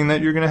accepting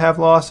that you're going to have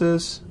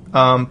losses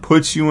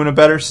puts you in a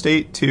better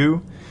state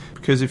too,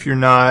 because if you're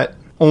not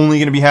only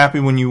going to be happy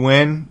when you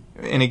win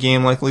in a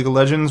game like League of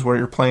Legends where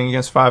you're playing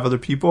against 5 other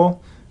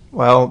people,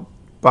 well,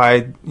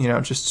 by,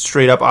 just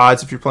straight up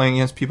odds. If you're playing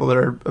against people that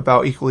are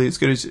about equally as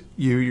good as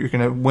you, you're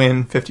going to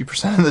win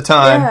 50% of the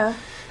time. Yeah.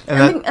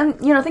 And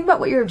think about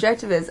what your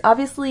objective is.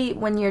 Obviously,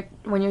 when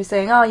you're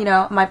saying,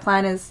 oh, my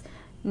plan is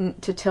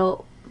to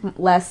tilt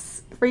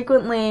less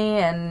frequently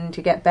and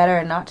to get better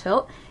and not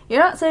tilt, you're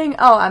not saying,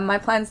 my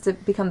plan is to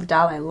become the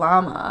Dalai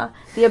Lama.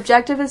 The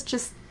objective is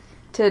just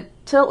to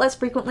tilt less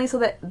frequently,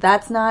 so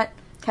that's not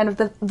kind of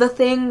the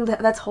thing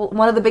that's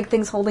one of the big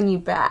things holding you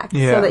back,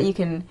 so that you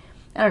can,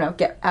 I don't know,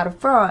 get out of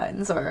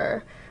bronze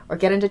or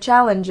get into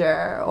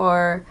challenger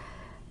or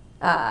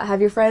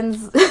have your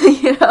friends,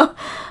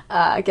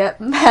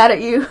 get mad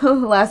at you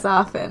less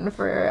often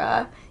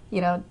for,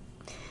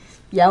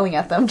 yelling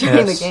at them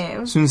during the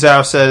game. Sun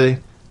Tzu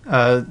said,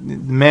 the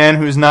man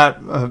who is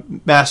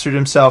not mastered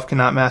himself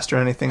cannot master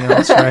anything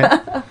else,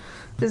 right?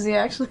 Does he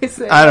actually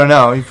say I don't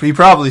know. He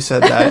probably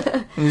said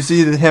that. You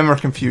see him or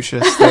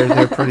Confucius.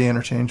 They're pretty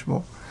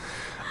interchangeable.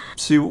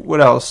 See, what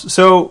else?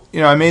 So,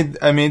 I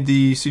made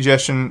the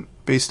suggestion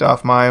based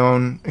off my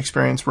own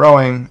experience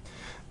rowing,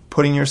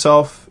 putting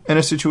yourself in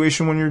a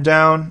situation when you're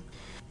down.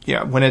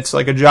 When it's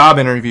like a job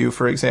interview,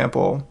 for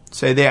example,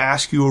 say they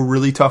ask you a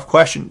really tough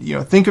question.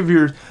 Think of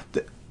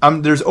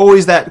there's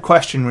always that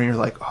question where you're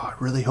like, oh, I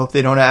really hope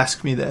they don't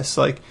ask me this.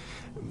 Like,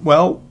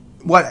 well,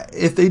 what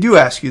if they do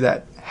ask you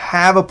that?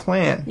 Have a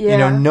plan.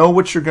 Know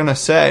what you're going to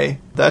say.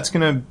 That's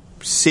going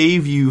to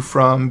save you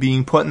from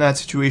being put in that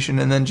situation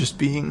and then just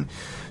being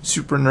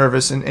super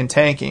nervous and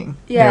tanking,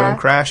 and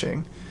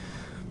crashing.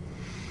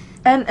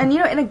 And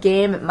in a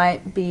game it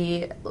might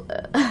be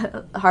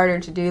harder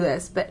to do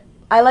this, but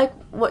I like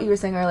what you were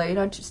saying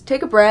earlier, just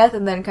take a breath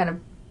and then kind of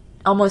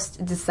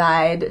almost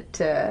decide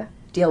to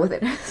deal with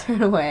it in a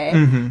certain way.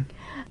 Mm-hmm.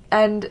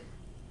 And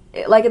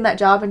like in that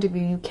job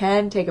interview, you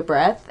can take a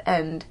breath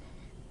and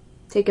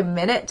take a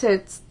minute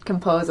to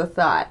compose a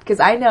thought. Because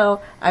I know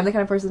I'm the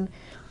kind of person,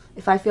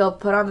 if I feel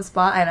put on the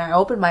spot and I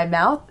open my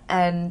mouth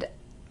and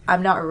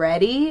I'm not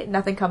ready,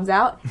 nothing comes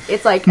out,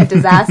 it's like a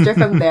disaster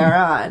from there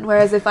on.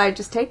 Whereas if I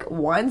just take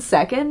 1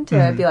 second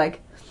to be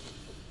like,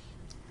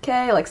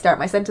 okay, like start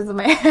my sentence in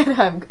my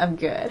head, I'm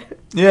good.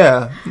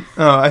 Yeah.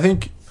 I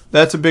think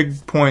that's a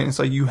big point. It's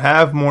like you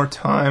have more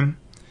time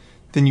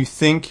than you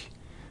think.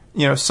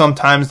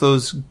 Sometimes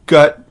those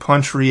gut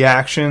punch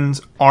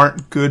reactions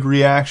aren't good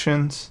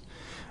reactions.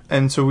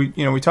 And so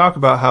we talk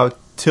about how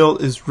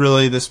tilt is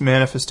really this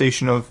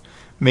manifestation of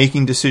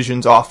making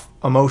decisions off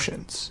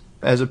emotions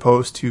as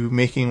opposed to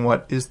making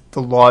what is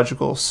the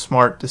logical,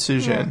 smart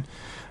decision.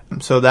 Yeah.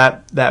 So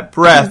that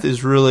breath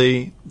is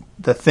really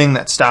the thing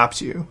that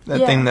stops you,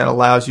 that thing that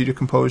allows you to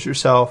compose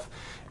yourself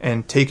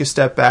and take a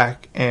step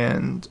back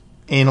and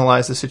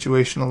analyze the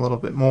situation a little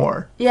bit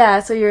more. Yeah,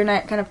 so you're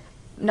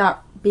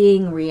not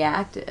being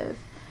reactive.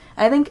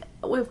 I think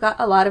we've got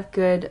a lot of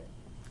good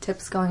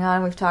tips going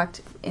on. We've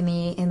talked in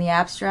the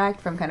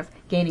abstract from kind of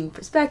gaining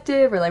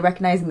perspective or like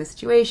recognizing the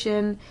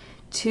situation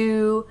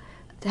to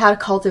how to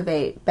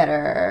cultivate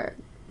better,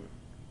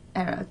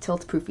 I don't know,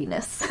 tilt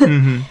proofiness.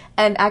 Mm-hmm.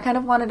 And I kind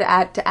of wanted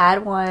to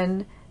add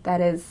one that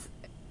is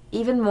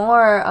even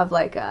more of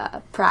like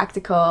a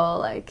practical,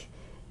 like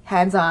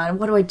hands-on,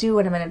 what do I do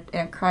when I'm in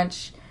a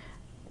crunch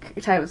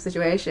type of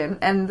situation?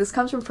 And this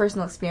comes from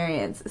personal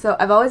experience. So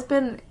I've always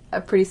been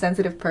a pretty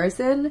sensitive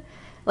person.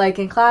 Like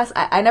in class,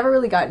 I never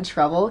really got in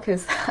trouble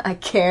because I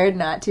cared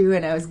not to,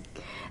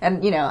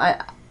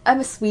 I'm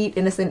a sweet,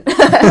 innocent,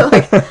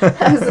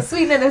 I was a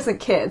sweet and innocent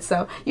kid,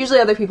 so usually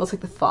other people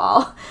took the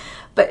fall.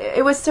 But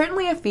it was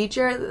certainly a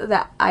feature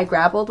that I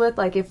grappled with,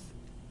 like if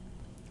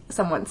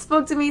someone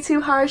spoke to me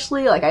too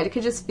harshly, like I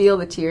could just feel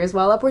the tears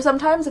well up, or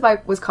sometimes if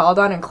I was called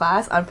on in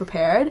class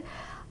unprepared,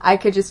 I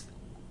could just,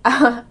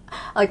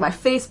 like my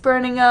face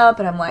burning up,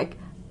 and I'm like,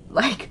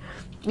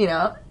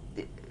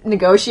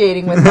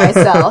 negotiating with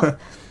myself.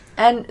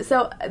 And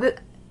so,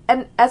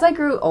 and as I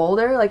grew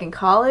older, like in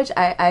college,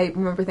 I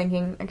remember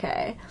thinking,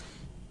 okay,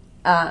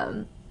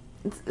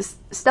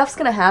 stuff's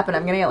gonna happen.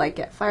 I'm gonna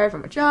get fired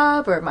from a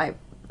job, or I'm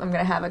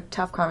gonna have a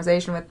tough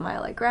conversation with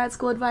my grad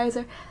school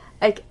advisor.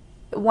 Like,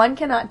 one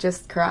cannot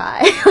just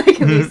cry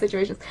in these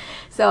situations.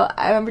 So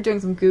I remember doing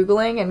some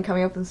Googling and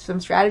coming up with some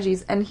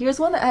strategies, and here's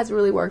one that has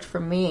really worked for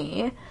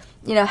me.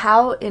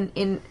 How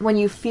in when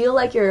you feel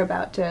like you're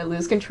about to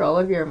lose control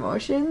of your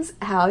emotions,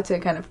 how to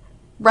kind of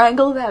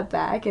wrangle that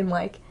back in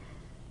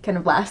kind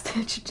of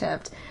last-ditch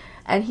attempt.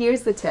 And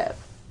here's the tip.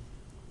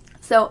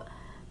 So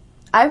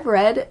I've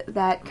read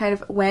that kind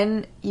of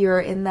when you're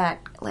in that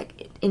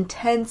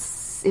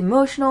intense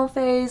emotional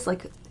phase,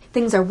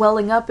 things are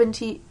welling up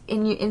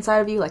inside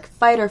of you,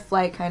 fight or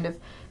flight kind of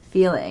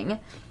feeling.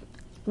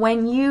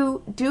 When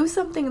you do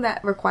something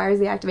that requires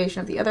the activation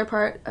of the other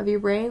part of your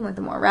brain,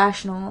 the more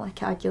rational,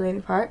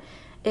 calculating part,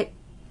 it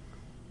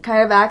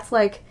kind of acts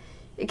like...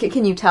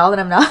 Can you tell that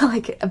I'm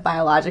not,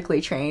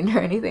 biologically trained or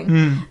anything?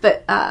 Mm.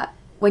 But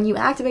when you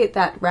activate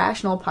that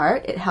rational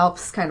part, it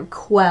helps kind of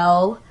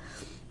quell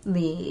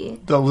the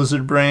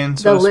lizard brain,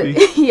 so to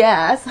speak.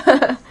 Yes,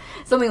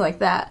 something like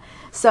that.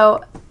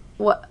 So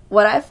what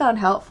I found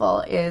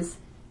helpful is,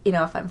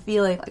 if I'm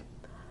feeling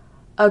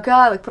oh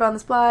god, like put on the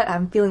spot,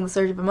 I'm feeling the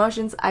surge of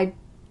emotions, I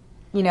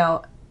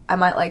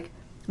might like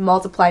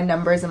multiply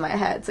numbers in my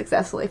head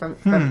successfully from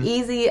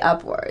easy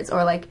upwards,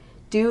 or like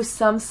do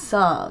some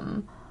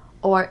sum,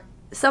 or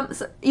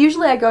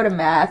usually I go to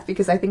math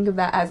because I think of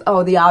that as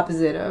the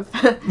opposite of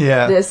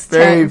this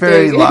very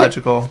very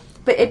logical.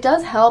 But it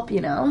does help,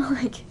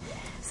 like,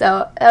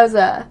 so that was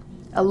a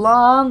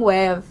long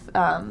way of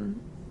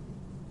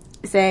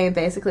saying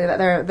basically that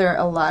there are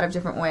a lot of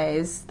different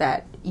ways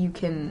that you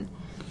can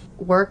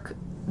work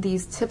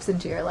these tips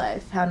into your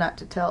life, how not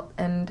to tilt,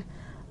 and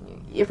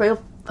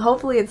you'll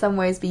hopefully in some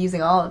ways be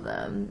using all of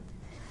them,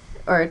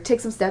 or take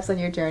some steps on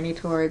your journey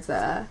towards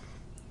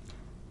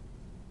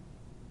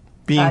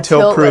being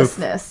tilt-proof.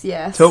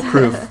 Yes.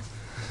 Tilt-proof.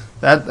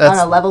 That's on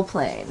a level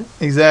plane.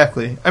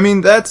 Exactly. I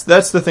mean, that's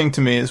the thing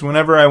to me, is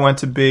whenever I went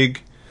to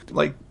big,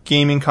 like,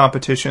 gaming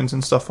competitions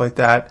and stuff like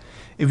that,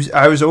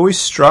 I was always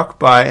struck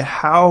by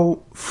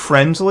how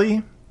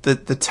friendly the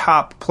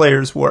top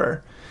players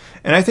were.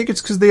 And I think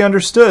it's because they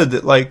understood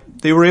that, like,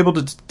 they were able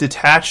to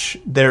detach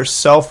their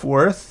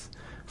self-worth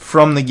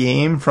from the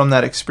game, from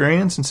that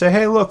experience, and say,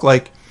 hey, look,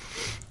 like,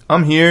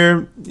 I'm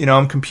here,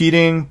 I'm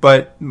competing,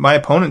 but my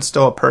opponent's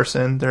still a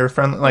person. They're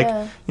friendly. Like,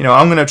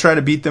 I'm going to try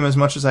to beat them as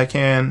much as I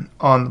can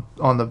on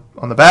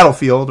the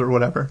battlefield or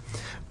whatever.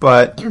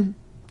 But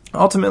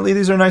ultimately,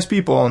 these are nice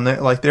people, and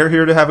they're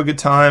here to have a good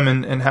time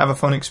and have a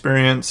fun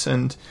experience.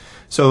 And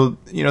so,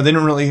 they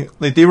didn't really,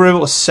 like, they were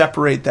able to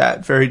separate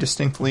that very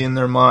distinctly in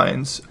their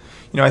minds.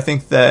 I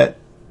think that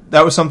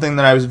was something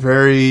that I was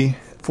very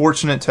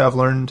fortunate to have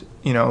learned,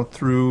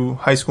 through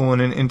high school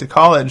and into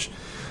college.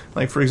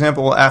 Like, for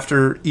example,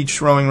 after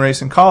each rowing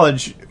race in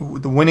college,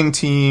 the winning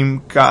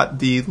team got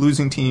the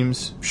losing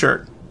team's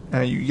shirt.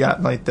 You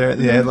got, like,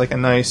 they had, like, a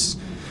nice,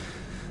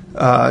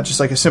 just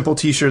like a simple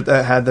T-shirt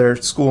that had their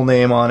school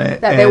name on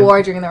it. That they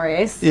wore during the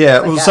race? Yeah,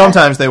 like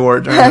sometimes they wore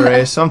it during the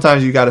race.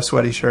 Sometimes you got a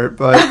sweaty shirt.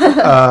 But,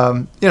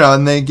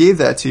 and they gave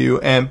that to you.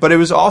 But it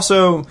was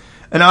also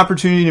an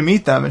opportunity to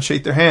meet them and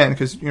shake their hand,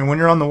 because, when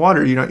you're on the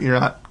water, you're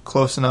not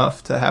close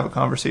enough to have a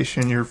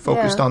conversation. You're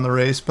focused on the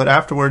race, but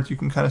afterwards you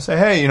can kind of say,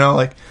 hey,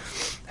 like,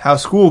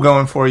 how's school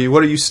going for you?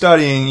 What are you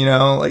studying?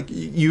 Like,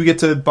 you get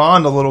to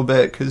bond a little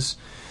bit, because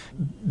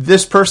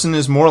this person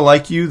is more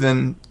like you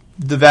than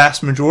the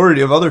vast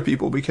majority of other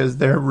people, because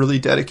they're really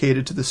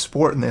dedicated to the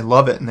sport and they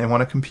love it and they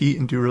want to compete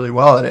and do really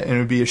well at it. And it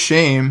would be a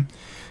shame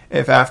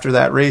if after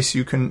that race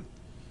you can,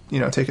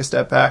 take a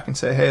step back and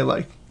say, hey,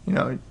 like,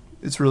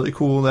 it's really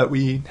cool that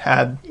we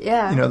had,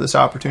 this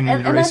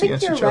opportunity to race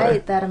against each other. And I think you're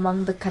right that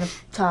among the kind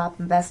of top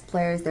and best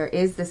players there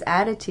is this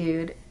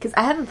attitude, because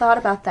I hadn't thought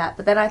about that,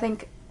 but then I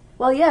think,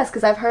 well, yes,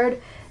 because I've heard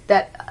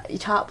that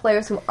top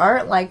players who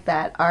aren't like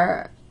that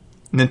are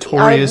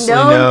notoriously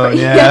known.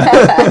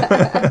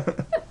 Yeah.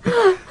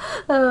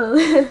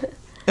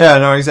 Yeah,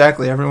 no,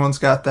 exactly. Everyone's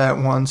got that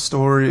one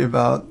story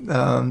about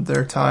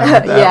their time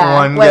with that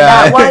one guy.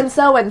 That one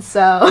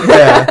so-and-so.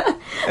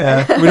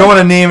 Yeah. We don't want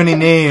to name any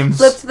names.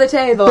 Flip to the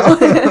table.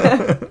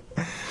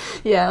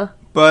 Yeah.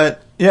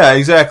 But, yeah,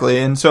 exactly.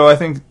 And so I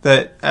think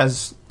that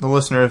as the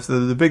listener, if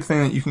the big thing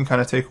that you can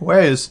kind of take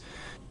away is,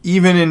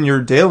 even in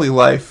your daily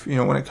life,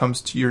 when it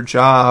comes to your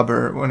job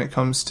or when it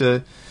comes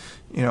to,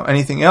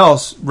 anything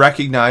else,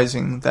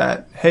 recognizing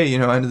that, hey,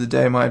 end of the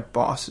day, my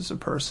boss is a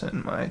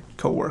person, my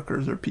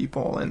coworkers are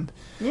people, and,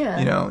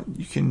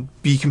 you can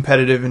be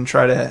competitive and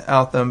try to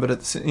out them, but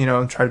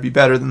try to be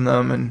better than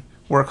them and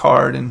work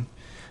hard.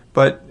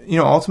 But,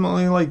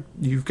 ultimately, like,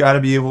 you've got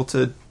to be able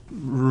to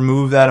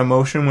remove that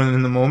emotion when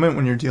in the moment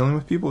when you're dealing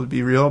with people, to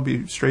be real,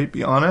 be straight,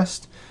 be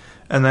honest.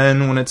 And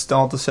then when it's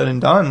all said and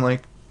done,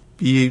 like,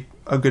 be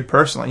a good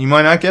person. Like, you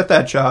might not get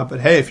that job,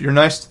 but hey, if you're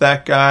nice to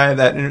that guy,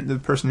 the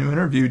person who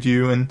interviewed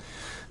you, and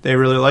they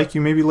really like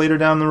you, maybe later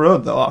down the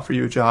road they'll offer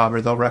you a job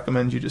or they'll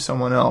recommend you to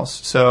someone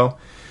else. So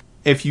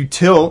if you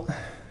tilt,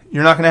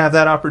 you're not going to have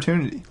that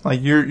opportunity.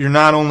 Like, you're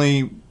not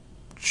only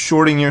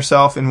shorting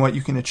yourself in what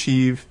you can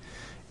achieve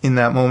in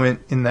that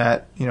moment, in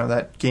that,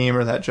 that game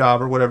or that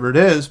job or whatever it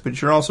is,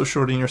 but you're also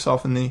shorting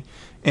yourself in the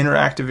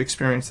interactive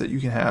experience that you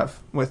can have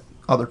with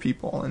other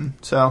people. And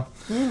so,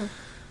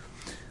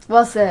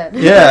 well said.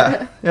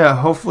 yeah.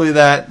 Hopefully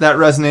that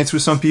resonates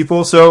with some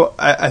people. So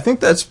I think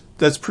that's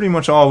pretty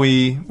much all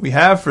we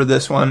have for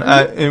this one.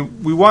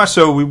 Mm-hmm.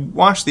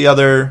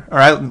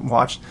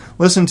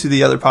 Listened to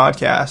the other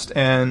podcast,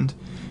 and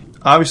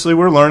obviously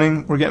we're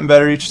learning, we're getting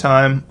better each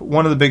time.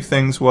 One of the big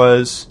things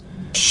was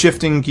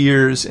shifting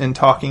gears and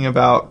talking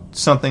about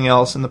something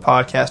else in the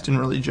podcast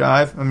didn't really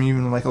jive. I'm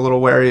even like a little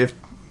wary of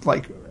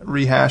like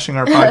rehashing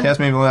our podcast.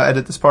 Maybe we'll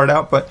edit this part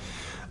out, but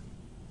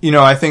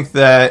I think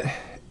that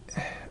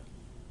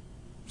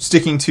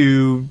sticking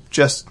to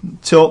just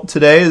tilt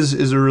today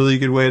is a really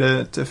good way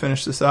to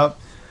finish this up.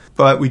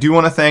 But we do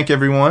want to thank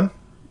everyone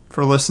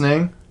for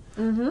listening.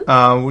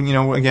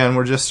 Mm-hmm. Again,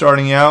 we're just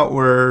starting out.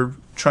 We're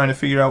trying to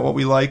figure out what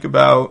we like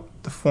about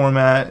the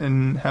format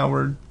and how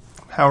we're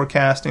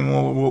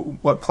casting,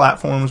 what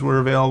platforms we're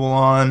available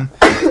on,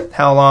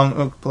 how long.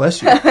 Oh,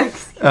 bless you.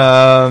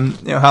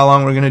 How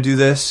long we're going to do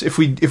this, if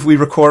we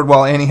record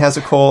while Annie has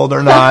a cold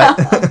or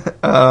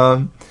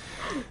not.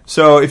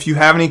 So if you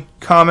have any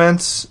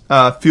comments,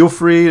 feel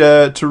free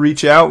to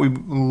reach out. We'd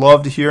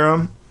love to hear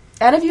them.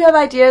 And if you have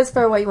ideas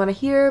for what you want to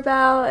hear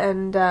about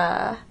and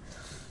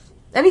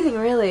anything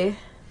really.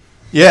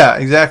 Yeah,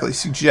 exactly.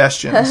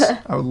 Suggestions.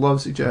 I would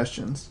love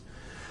suggestions.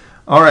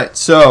 All right,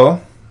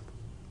 so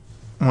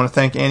I want to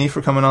thank Annie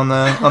for coming on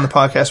the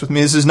podcast with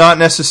me. This is not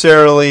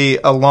necessarily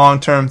a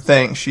long-term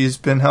thing. She's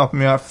been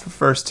helping me out for the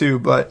first two,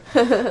 but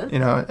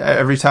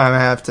every time I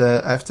have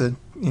to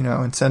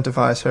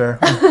incentivize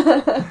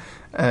her.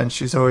 And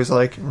she's always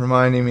like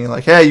reminding me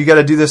like, "Hey, you got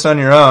to do this on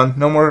your own.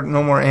 No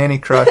more Annie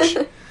crutch."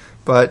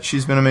 But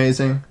she's been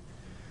amazing.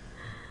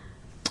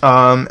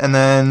 And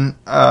then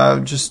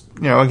just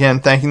again,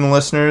 thanking the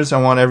listeners.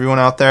 I want everyone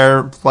out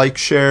there like,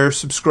 share,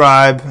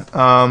 subscribe.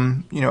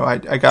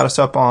 I got us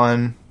up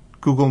on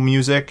Google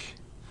Music,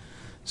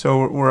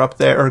 so we're up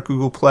there, or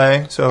Google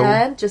Play. So,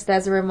 and just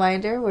as a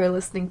reminder, we're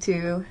listening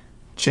to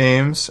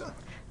James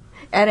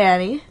and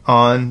Annie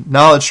on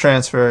Knowledge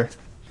Transfer.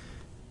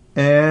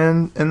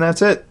 And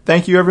that's it.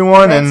 Thank you,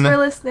 everyone. Thanks for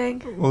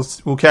listening.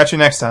 We'll catch you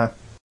next time.